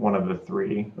the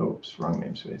 3. Oops, wrong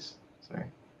namespace. Sorry.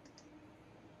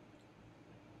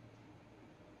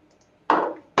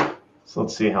 So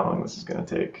let's see how long this is going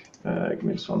to take. Give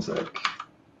me just one sec.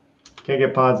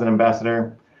 K8 pods and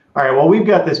Ambassador. All right, well, we've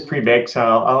got this pre-baked, so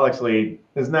I'll actually,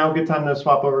 is now a good time to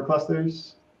swap over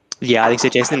clusters? Yeah, I think so,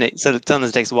 Jason. So sometimes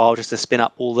it takes a while just to spin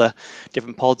up all the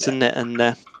different pods and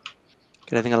get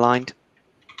everything aligned.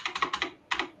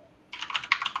 You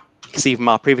can see from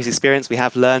our previous experience, we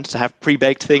have learned to have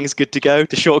pre-baked things good to go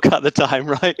to shortcut the time,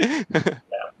 right?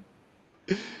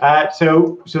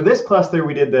 So this cluster,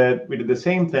 we did the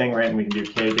same thing, right? And we can do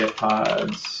K8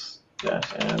 pods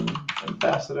 -m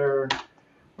Ambassador.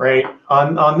 Right,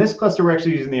 on this cluster, we're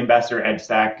actually using the Ambassador Edge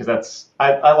stack because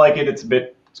I like it. It's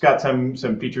got some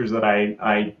features that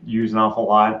I use an awful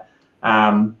lot.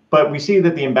 But we see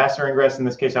that the Ambassador Ingress, in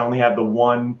this case, I only have the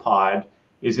one pod,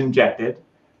 is injected.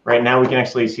 Right now, we can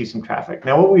actually see some traffic.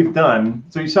 Now, what we've done,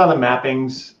 so you saw the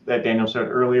mappings that Daniel showed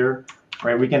earlier,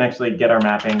 right? We can actually get our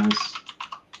mappings,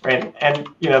 right? And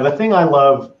the thing I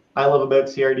love about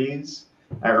CRDs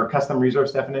or custom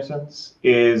resource definitions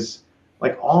is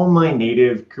like all my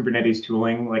native Kubernetes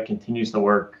tooling like continues to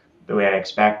work the way I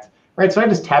expect, right? So I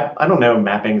just tab, I don't know,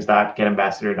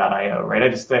 mappings.getambassador.io, right? I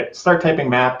just start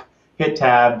typing map, hit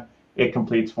tab, it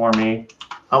completes for me.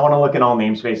 I want to look at all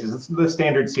namespaces. It's the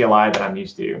standard CLI that I'm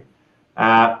used to.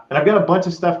 And I've got a bunch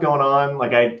of stuff going on.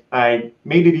 Like I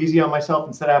made it easy on myself.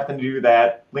 Instead of having to do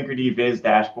that Linkerd viz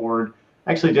dashboard,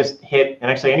 I actually just hit, and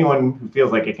actually anyone who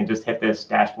feels like it can just hit this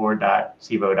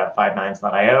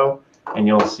dashboard.sivo.59s.io. And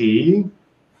you'll see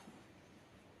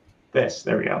this.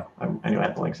 There we go. I knew I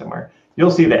had the link somewhere. You'll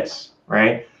see this,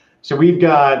 right? So we've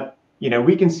got,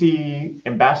 we can see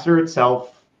Ambassador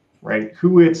itself, right?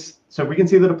 So we can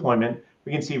see the deployment.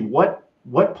 We can see what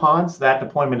pods that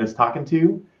deployment is talking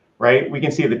to, right? We can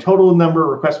see the total number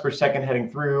of requests per second heading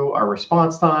through, our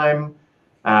response time,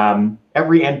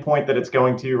 every endpoint that it's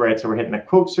going to, right? So we're hitting a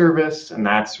quote service, and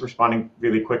that's responding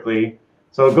really quickly.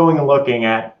 So going and looking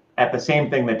at the same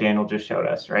thing that Daniel just showed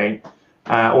us, right?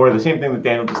 Or the same thing that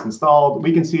Daniel just installed.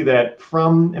 We can see that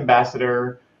from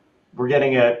Ambassador, we're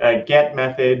getting a get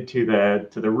method to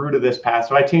the root of this path.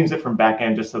 So I changed it from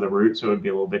backend just to the root, so it would be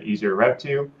a little bit easier to route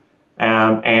to.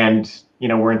 And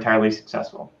we're entirely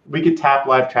successful. We could tap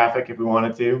live traffic if we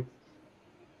wanted to,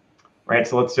 right?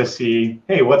 So let's just see,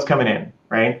 hey, what's coming in,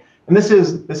 right? And this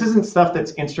isn't stuff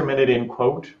that's instrumented in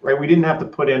quote, right? We didn't have to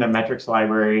put in a metrics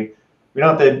library. We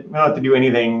don't have to do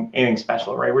anything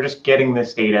special, right? We're just getting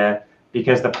this data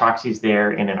because the proxy's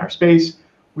there and in our space.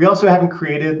 We also haven't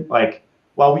created, like,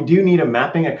 while we do need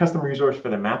a custom resource for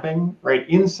the mapping, right?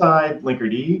 Inside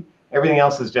Linkerd, everything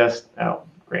else is just, oh,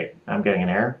 great, I'm getting an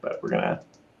error, but we're gonna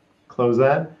close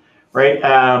that, right?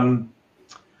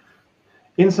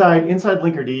 Inside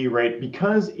Linkerd, right?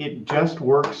 Because it just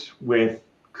works with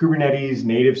Kubernetes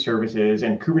native services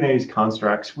and Kubernetes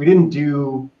constructs, we didn't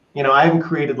do, I haven't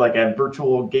created like a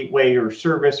virtual gateway or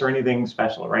service or anything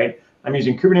special, right? I'm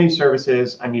using Kubernetes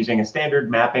services. I'm using a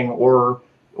standard mapping or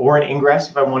an ingress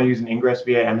if I want to use an ingress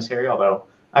via Emissary, although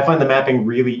I find the mapping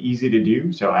really easy to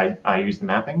do, so I use the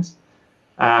mappings.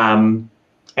 And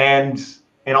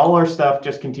all our stuff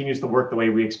just continues to work the way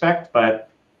we expect, but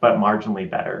marginally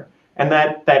better. And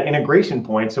that integration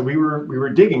point, so we were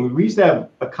digging. We used to have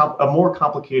a more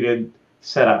complicated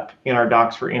setup in our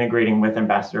docs for integrating with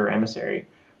Ambassador or Emissary,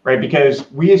 right? Because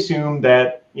we assumed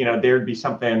that there'd be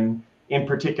something in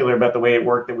particular about the way it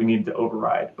worked that we needed to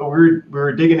override. But we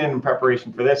were digging in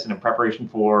preparation for this and in preparation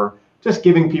for just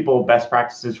giving people best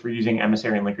practices for using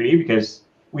Emissary and Linkerd because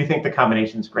we think the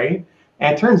combination is great.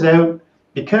 And it turns out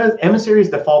because Emissary's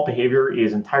default behavior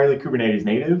is entirely Kubernetes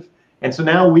native, and so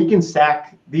now we can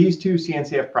stack these two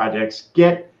CNCF projects,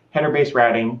 get header-based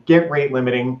routing, get rate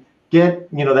limiting, get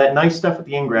that nice stuff with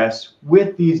the ingress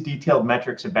with these detailed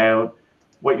metrics about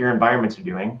what your environments are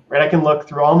doing, right? I can look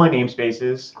through all my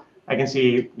namespaces. I can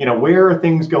see, where are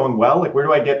things going well? Like, where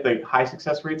do I get the high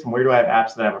success rates, and where do I have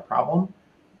apps that have a problem?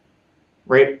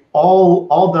 Right?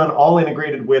 All done, all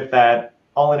integrated with that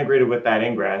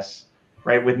ingress,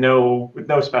 right? With no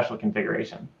special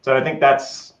configuration. So I think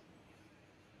that's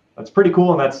pretty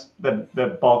cool, and that's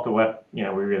the bulk of what we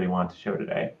really want to show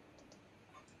today.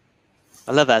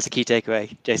 I love that as a key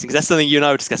takeaway, Jason, because that's something you and I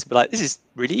were discussing. But like, this is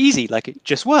really easy, like it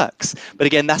just works. But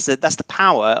again, that's the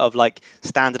power of like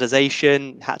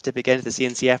standardization, hat tip again to the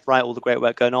CNCF, right? All the great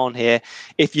work going on here.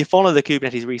 If you follow the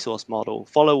Kubernetes resource model,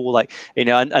 follow all like,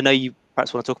 I know you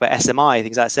perhaps want to talk about SMI,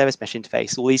 things like service mesh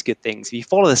interface, all these good things. If you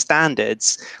follow the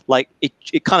standards, like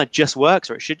it kind of just works,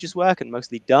 or it should just work, and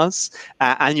mostly does.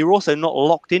 And you're also not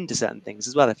locked into certain things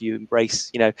as well if you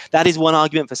embrace, that is one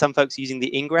argument for some folks using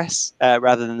the Ingress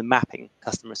rather than the mapping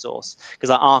customer source, because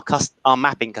our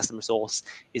mapping customer source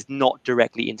is not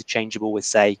directly interchangeable with,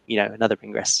 say, another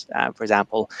Ingress, for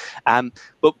example.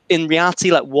 But in reality,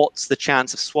 like, what's the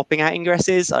chance of swapping out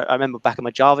Ingresses? I remember back in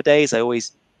my Java days, I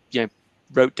always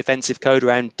wrote defensive code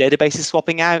around databases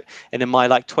swapping out. And in my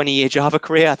 20-year Java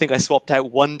career, I think I swapped out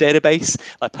one database,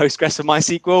 like Postgres for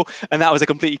MySQL, and that was a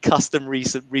completely custom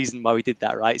reason why we did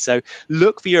that, right? So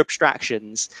look for your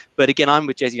abstractions. But again, I'm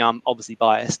with Jesse, I'm obviously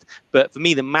biased, but for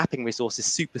me, the mapping resource is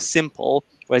super simple,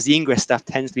 whereas the Ingress stuff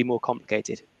tends to be more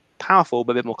complicated. Powerful,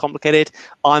 but a bit more complicated.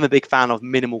 I'm a big fan of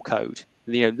minimal code.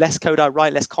 Less code I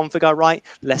write, less config I write,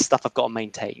 less stuff I've got to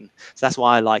maintain. So that's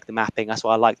why I like the mapping. That's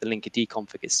why I like the Linkerd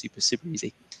config. It's super, super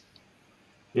easy.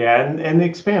 Yeah, and to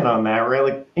expand on that, right?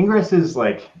 Like, Ingress is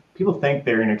people think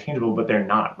they're interchangeable, but they're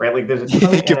not, right? Like, there's a ton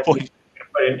of annotations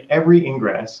in every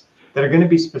Ingress that are going to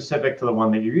be specific to the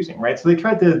one that you're using, right? So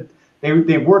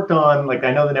they worked on,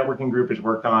 I know the networking group has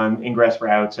worked on Ingress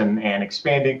routes and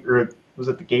expanding, or was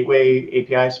it the gateway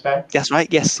API spec? That's right.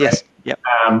 Yes, right? Yes. Yep.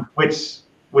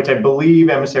 Which I believe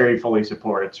Emissary fully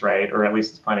supports, right? Or at least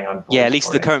it's planning on fully at least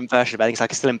supporting. The current version. I think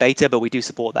it's still in beta, but we do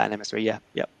support that in Emissary. Yeah.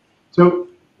 Yep. So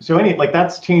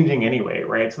that's changing anyway,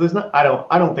 right? So I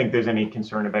don't think there's any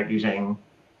concern about using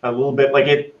a little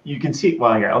bit you can see.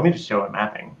 Well, here, let me just show it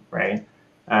mapping, right?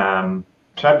 So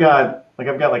I've got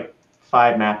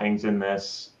 5 mappings in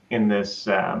this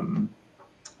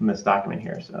document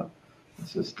here. So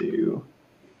let's just do.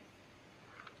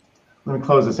 Let me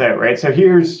close this out, right? So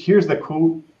here's the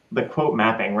quote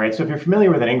mapping, right? So if you're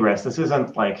familiar with an Ingress, this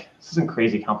isn't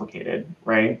crazy complicated,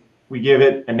 right? We give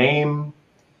it a name,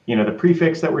 the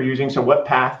prefix that we're using. So what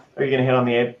path are you going to hit on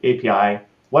the API?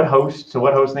 What host? So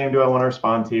what host name do I want to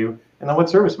respond to? And then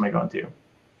what service am I going to,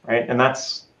 right? And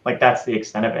that's the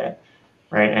extent of it,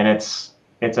 right? And it's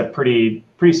a pretty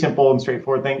simple and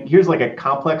straightforward thing. Here's a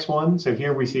complex one. So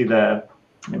here we see let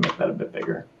me make that a bit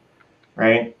bigger.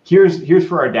 Right, here's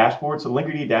for our dashboard. So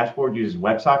Linkerd dashboard uses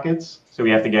WebSockets, so we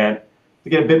have to get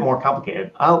a bit more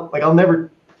complicated. I was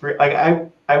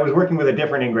working with a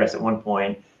different Ingress at one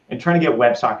point and trying to get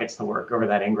WebSockets to work over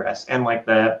that Ingress, and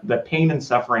the pain and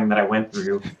suffering that I went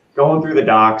through going through the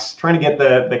docs, trying to get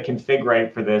the config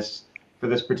right for this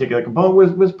particular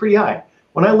component was pretty high.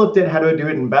 When I looked at how to do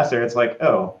it in Besser, it's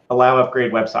allow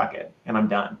upgrade WebSocket, and I'm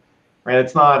done. Right,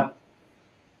 it's not.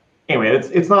 Anyway,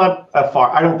 it's not a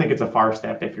far. I don't think it's a far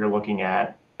step if you're looking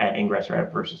at Ingress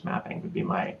route versus mapping. Would be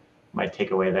my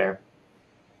takeaway there.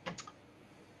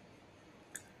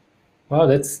 Wow,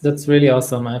 that's really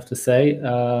awesome, I have to say.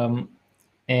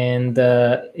 And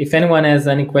if anyone has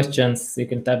any questions, you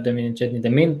can type them in the chat. In the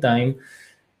meantime,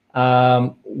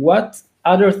 what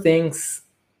other things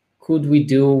could we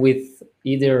do with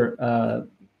either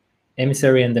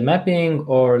Emissary and the mapping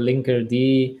or Linkerd?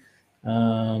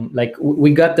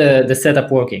 We got the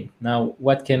setup working. Now,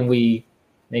 what can we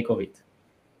make of it?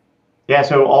 Yeah,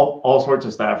 so all sorts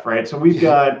of stuff, right? So we've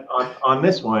got on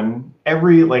this one,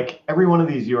 every one of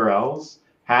these URLs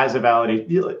has a valid.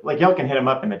 Y'all can hit them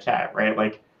up in the chat, right?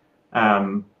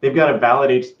 They've got a valid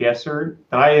HTTPS cert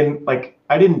that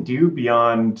I didn't do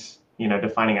beyond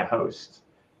defining a host,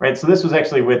 right? So this was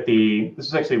actually with the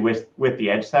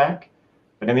Edge stack,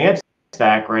 but in the Edge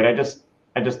stack, right? I just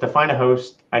define a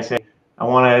host. I say I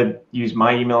want to use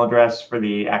my email address for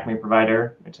the Acme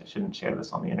provider, which I shouldn't share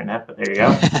this on the internet, but there you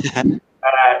go.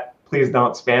 Please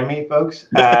don't spam me, folks.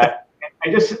 I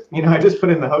just put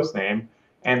in the host name,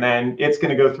 and then it's going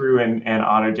to go through and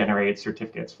auto-generate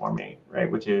certificates for me, right?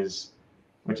 Which is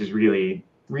really,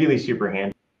 really super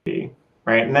handy,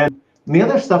 right? And then the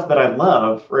other stuff that I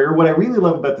love, or what I really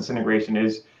love about this integration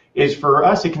is for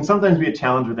us, it can sometimes be a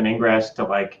challenge with an Ingress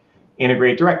to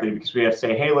integrate directly, because we have to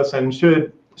say, hey, listen,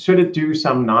 should it do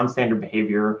some non-standard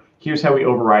behavior? Here's how we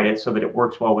override it so that it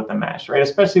works well with the mesh, right?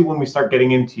 Especially when we start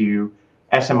getting into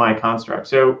SMI constructs.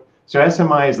 So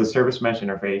SMI is the service mesh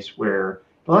interface, where it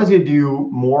allows you to do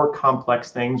more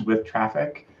complex things with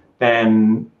traffic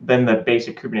than the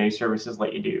basic Kubernetes services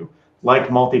let you do, like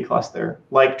multi-cluster,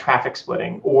 like traffic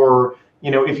splitting, or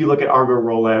if you look at Argo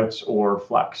rollouts or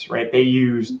Flux, right? They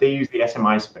use the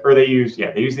SMI spec, or they use the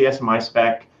SMI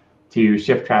spec to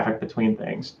shift traffic between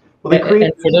things. Well,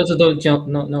 and for those who don't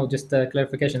know, just a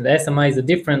clarification: the SMI is a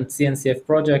different CNCF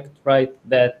project, right?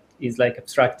 That is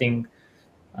abstracting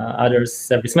other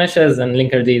service meshes, and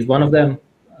Linkerd is one of them.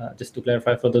 Just to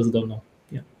clarify for those who don't know.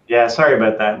 Yeah. Yeah. Sorry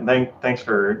about that. Thanks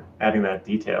for adding that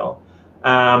detail.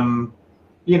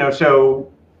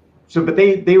 But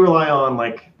they rely on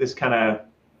like this kind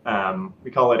of,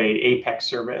 we call it a apex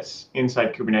service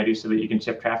inside Kubernetes so that you can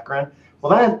ship traffic around.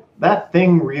 Well, that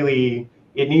thing really,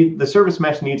 the service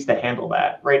mesh needs to handle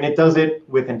that, right? And it does it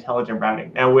with intelligent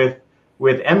routing. Now with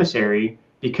Emissary,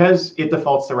 because it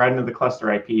defaults to route into the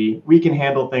cluster IP, we can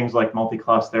handle things like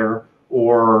multi-cluster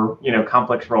or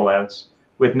complex rollouts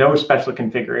with no special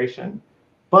configuration.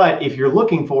 But if you're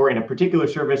looking for, in a particular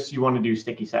service, you want to do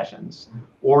sticky sessions,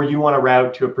 or you want to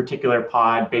route to a particular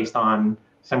pod based on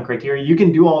some criteria, you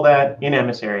can do all that in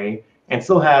Emissary and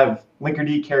still have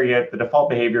Linkerd carry out the default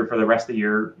behavior for the rest of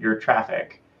your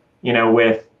traffic,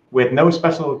 with no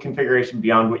special configuration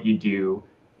beyond what you do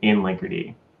in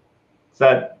Linkerd.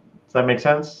 Does that make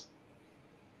sense?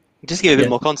 Just to give a bit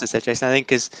more context there, Jason, I think,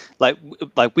 because like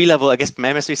we level, I guess from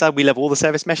Emissary side, we level all the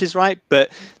service meshes, right?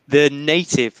 But the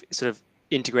native sort of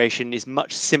integration is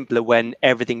much simpler when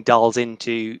everything dials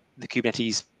into the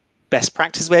Kubernetes best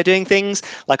practice way of doing things.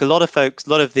 Like a lot of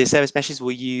the service meshes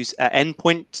will use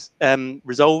endpoint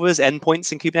resolvers,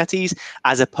 endpoints in Kubernetes,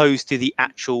 as opposed to the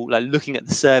actual looking at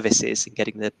the services and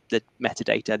getting the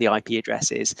metadata, the IP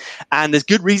addresses. And there's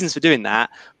good reasons for doing that,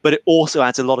 but it also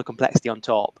adds a lot of complexity on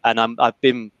top. And I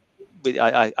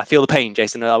feel the pain,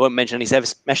 Jason. I won't mention any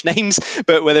service mesh names,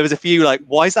 but where there was a few like,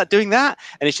 why is that doing that?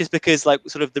 And it's just because like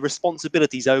sort of the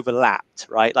responsibilities overlapped,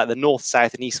 right? Like the north,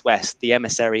 south, and east, west, the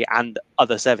Emissary and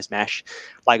other service mesh.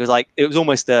 It was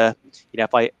almost if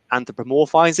I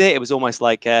anthropomorphize it, it was almost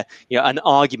like an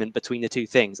argument between the two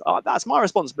things. Oh, that's my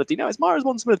responsibility. No, it's my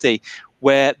responsibility.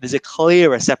 Where there's a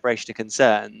clearer separation of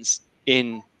concerns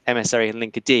in Emissary and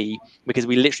Linkerd, because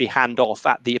we literally hand off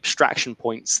at the abstraction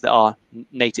points that are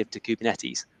native to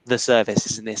Kubernetes, the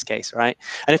services in this case, right?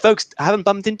 And if folks haven't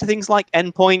bumped into things like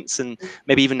endpoints and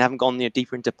maybe even haven't gone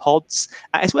deeper into pods,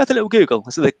 it's worth a little Google.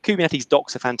 So the Kubernetes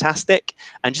docs are fantastic,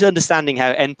 and just understanding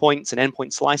how endpoints and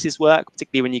endpoint slices work,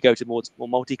 particularly when you go to more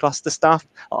multi-cluster stuff.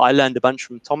 I learned a bunch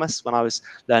from Thomas when I was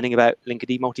learning about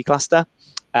Linkerd multi-cluster.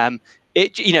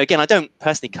 Again, I don't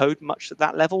personally code much at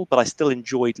that level, but I still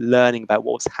enjoyed learning about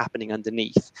what was happening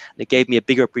underneath. And it gave me a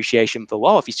bigger appreciation for,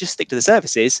 well, if you just stick to the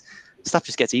services, stuff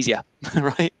just gets easier,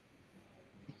 right?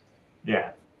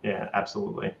 Yeah,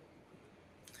 absolutely.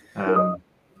 Okay.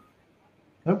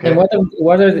 And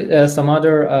what are some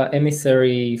other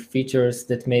Emissary features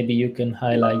that maybe you can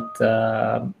highlight?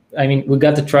 I mean, we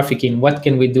got the traffic in. What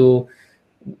can we do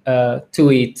to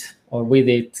it or with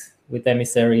it? With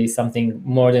Emissary, something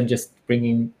more than just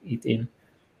bringing it in.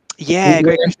 Yeah,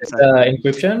 great question.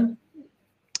 Encryption.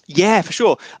 Yeah, for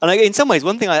sure. And in some ways,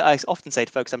 one thing I often say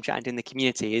to folks I'm chatting to in the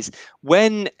community is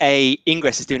when a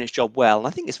Ingress is doing its job well, and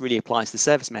I think this really applies to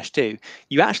service mesh too,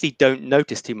 you actually don't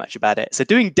notice too much about it. So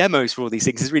doing demos for all these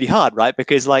things is really hard, right?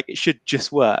 Because it should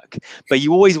just work. But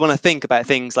you always want to think about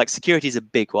things like security is a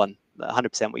big one.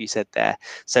 100% what you said there.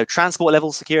 So transport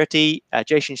level security,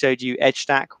 Jason showed you Edge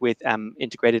Stack with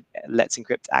integrated Let's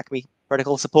Encrypt Acme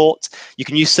protocol support. You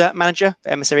can use Cert Manager for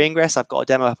Emissary Ingress. I've got a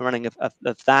demo up and running of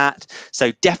that.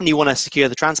 So definitely want to secure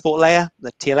the transport layer,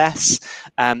 the TLS.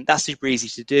 That's super easy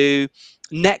to do.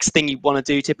 Next thing you want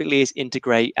to do typically is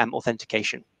integrate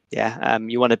authentication. Yeah,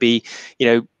 you want to be,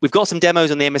 we've got some demos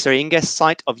on the Emissary Ingress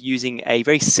site of using a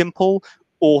very simple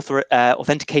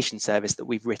authentication service that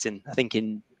we've written, I think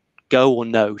in Go or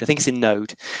Node. I think it's in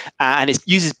Node, and it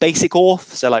uses basic auth.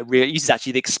 So it uses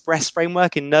actually the Express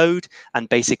framework in Node and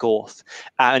basic auth,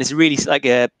 and it's really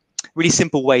a really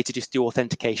simple way to just do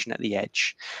authentication at the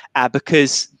edge,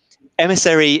 because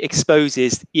Emissary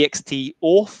exposes ext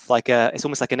auth it's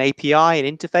almost like an API, an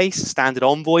interface, standard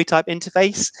Envoy type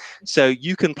interface. So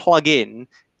you can plug in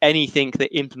anything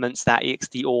that implements that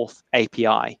ext auth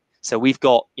API. So we've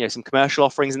got some commercial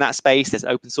offerings in that space. There's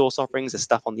open source offerings. There's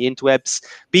stuff on the interwebs.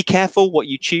 Be careful what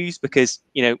you choose because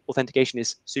authentication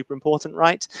is super important,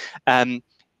 right?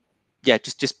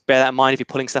 Just bear that in mind if you're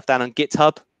pulling stuff down on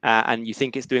GitHub and you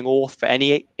think it's doing auth for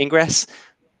any ingress.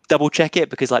 Double check it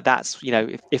because that's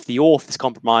if the auth is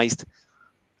compromised,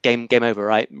 game over,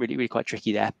 right? Really quite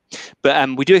tricky there.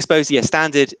 But we do expose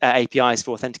standard APIs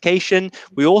for authentication.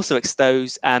 We also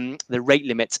expose the rate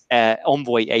limit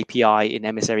Envoy API in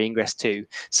Emissary Ingress too.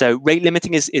 So rate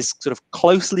limiting is sort of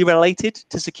closely related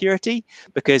to security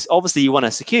because obviously you want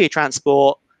to secure your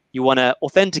transport, you want to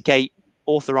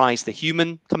authorize the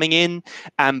human coming in,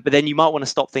 but then you might want to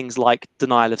stop things like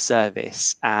denial of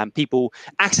service, people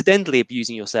accidentally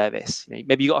abusing your service.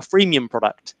 Maybe you got a freemium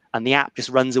product and the app just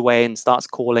runs away and starts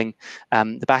calling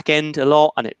the back end a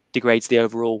lot and it degrades the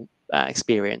overall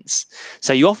experience.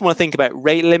 So you often want to think about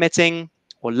rate limiting,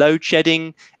 or load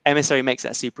shedding. Emissary makes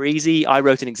that super easy. I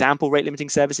wrote an example rate limiting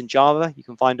service in Java you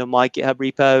can find on my GitHub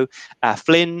repo.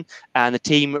 Flynn and the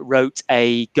team wrote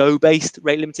a Go-based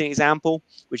rate limiting example,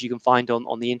 which you can find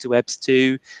on the interwebs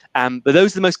too. But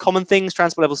those are the most common things: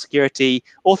 transport level security,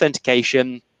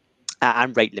 authentication,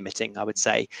 and rate limiting, I would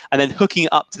say. And then hooking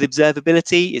it up to the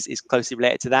observability is closely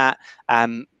related to that.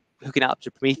 Hooking it up to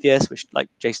Prometheus, which like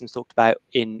Jason's talked about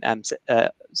in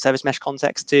service mesh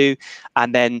context too.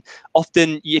 And then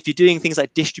often if you're doing things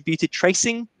like distributed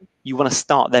tracing, you want to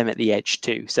start them at the edge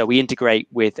too. So we integrate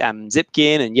with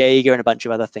Zipkin and Jaeger and a bunch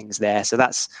of other things there. So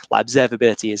that's like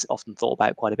observability is often thought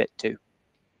about quite a bit too.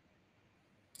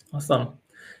 Awesome.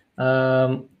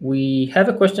 We have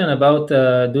a question about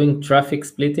doing traffic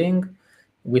splitting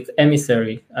with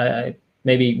Emissary.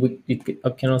 Maybe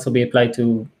it can also be applied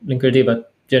to Linkerd, but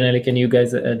generally, can you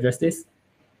guys address this?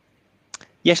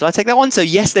 Yeah, shall I take that one? So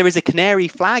yes, there is a canary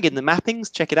flag in the mappings.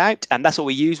 Check it out, and that's what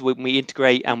we use when we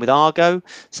integrate with Argo.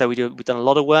 So we've done a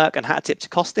lot of work. And hat tip to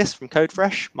Costis from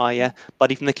CodeFresh, my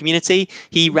buddy from the community.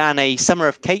 He ran a Summer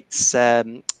of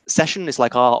K8s session. It's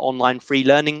like our online free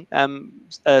learning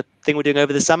thing we're doing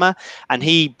over the summer, and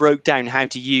he broke down how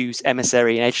to use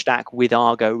Emissary and EdgeStack with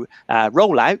Argo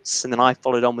rollouts, and then I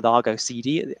followed on with Argo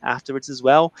CD afterwards as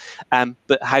well.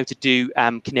 But how to do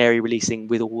canary releasing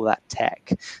with all that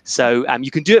tech. So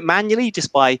you can do it manually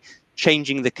just by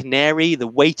changing the canary, the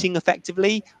weighting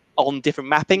effectively on different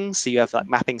mappings. So you have like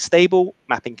mapping stable,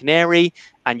 mapping canary,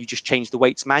 and you just change the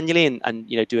weights manually and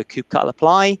do a kubectl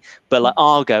apply. But like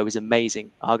Argo is amazing.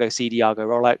 Argo CD, Argo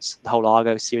rollouts, the whole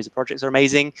Argo series of projects are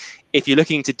amazing. If you're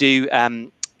looking to do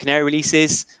canary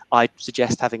releases, I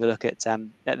suggest having a look at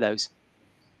those.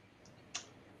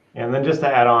 And then just to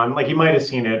add on, like you might have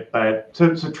seen it, but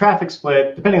so traffic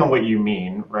split, depending on what you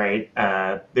mean, right?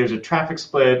 There's a traffic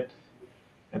split.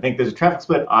 I think there's a traffic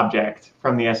split object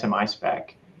from the SMI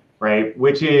spec, right?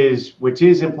 Which is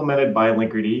implemented by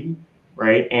Linkerd,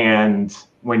 right? And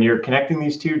when you're connecting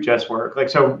these two, just work. Like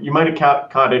so, you might have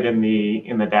caught it in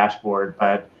the dashboard,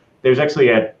 but there's actually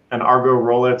an Argo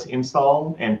rollouts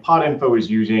install, and podinfo is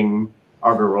using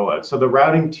Argo rollouts. So the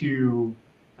routing to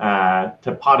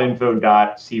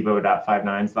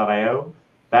podinfo.civo.59s.io,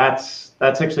 that's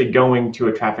actually going to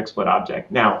a traffic split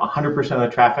object. Now, 100% of the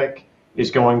traffic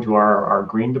is going to our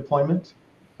green deployment,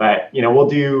 but we'll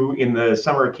do in the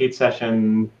Summer of K8s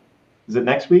session. Is it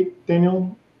next week,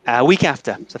 Daniel? Week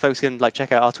after. So folks can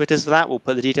check out our Twitters for that. We'll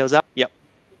put the details up. Yep.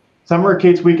 Summer of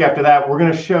K8s week after that, we're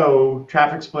going to show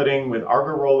traffic splitting with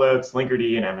Argo rollouts,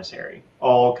 Linkerd, and Emissary,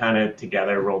 all kind of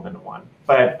together rolled into one.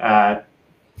 But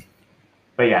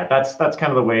yeah, that's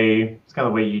kind of the way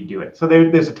you do it. So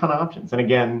there's a ton of options, and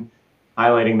again,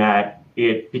 highlighting that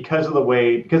because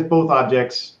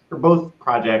both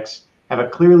projects have a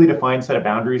clearly defined set of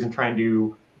boundaries and try and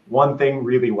do one thing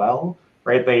really well,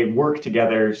 right? They work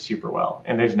together super well,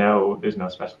 and there's no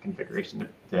special configuration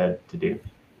to do.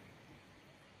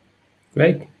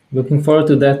 Great, looking forward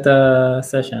to that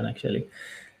session actually.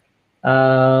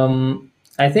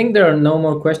 I think there are no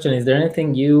more questions. Is there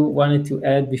anything you wanted to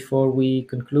add before we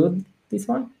conclude this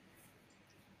one?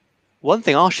 One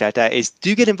thing I'll shout out is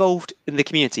do get involved in the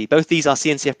community. Both these are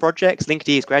CNCF projects.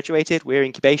 Linkerd has graduated. We're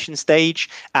incubation stage.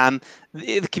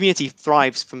 The community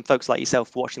thrives from folks like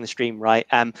yourself watching the stream, right?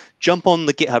 Jump on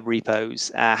the GitHub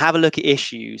repos, have a look at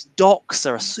issues. Docs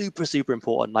are super, super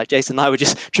important. Like Jason and I were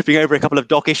just tripping over a couple of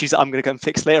doc issues that I'm going to go and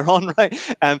fix later on, right?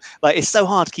 Like it's so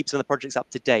hard to keep some of the projects up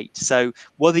to date. So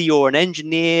whether you're an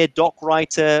engineer, doc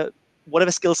writer,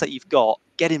 whatever skill set you've got,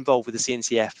 get involved with the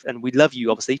CNCF. And we'd love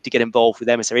you, obviously, to get involved with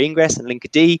Emissary Ingress and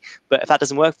Linkerd. But if that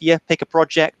doesn't work for you, pick a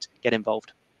project, get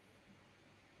involved.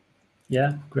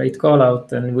 Yeah, great call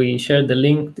out. And we shared the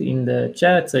link in the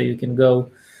chat, so you can go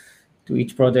to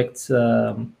each project's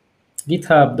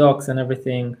GitHub, docs, and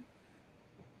everything.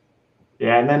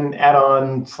 Yeah, and then add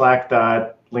on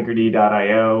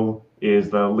slack.linkerd.io is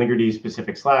the Linkerd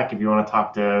specific Slack if you want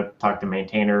to talk to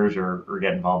maintainers or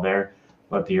get involved there.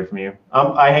 Love to hear from you.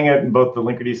 I hang out in both the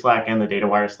Linkerd Slack and the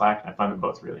DataWire Slack, and I find them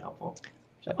both really helpful.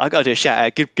 I got to do a shout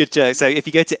out. Good joke. So if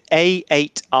you go to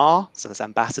A8R, so that's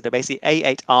ambassador basically,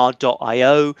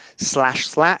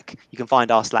 A8R.io/Slack, you can find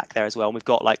our Slack there as well. And we've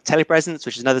got like telepresence,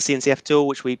 which is another CNCF tool,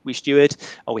 which we steward,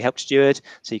 or we help steward.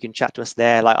 So you can chat to us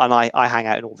there. Like, and I hang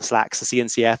out in all the Slacks, the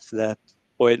CNCF, the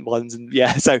buoyant ones, and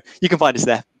yeah, so you can find us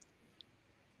there.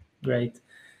 Great.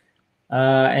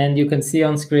 And you can see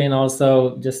on screen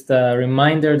also just a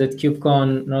reminder that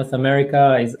KubeCon North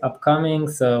America is upcoming.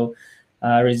 So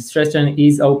registration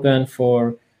is open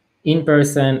for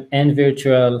in-person and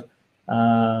virtual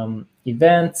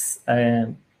events.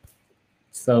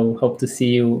 So hope to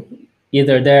see you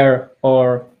either there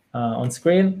or on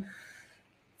screen.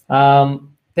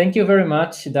 Thank you very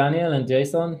much, Daniel and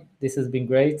Jason. This has been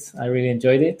great. I really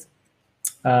enjoyed it.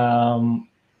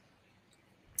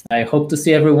 I hope to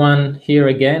see everyone here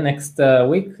again next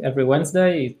week. Every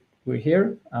Wednesday, we're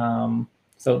here.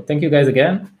 So thank you guys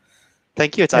again.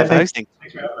 Thank you, Itai, for hosting.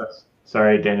 Thanks for having us.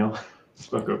 Sorry, Daniel.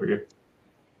 Spoke over you.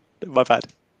 My bad.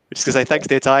 Just going to say thanks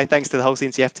to Itai, thanks to the whole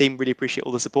CNCF team. Really appreciate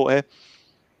all the support here.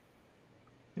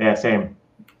 Yeah, same.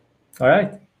 All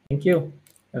right. Thank you.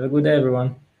 Have a good day,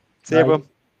 everyone. See you, everyone.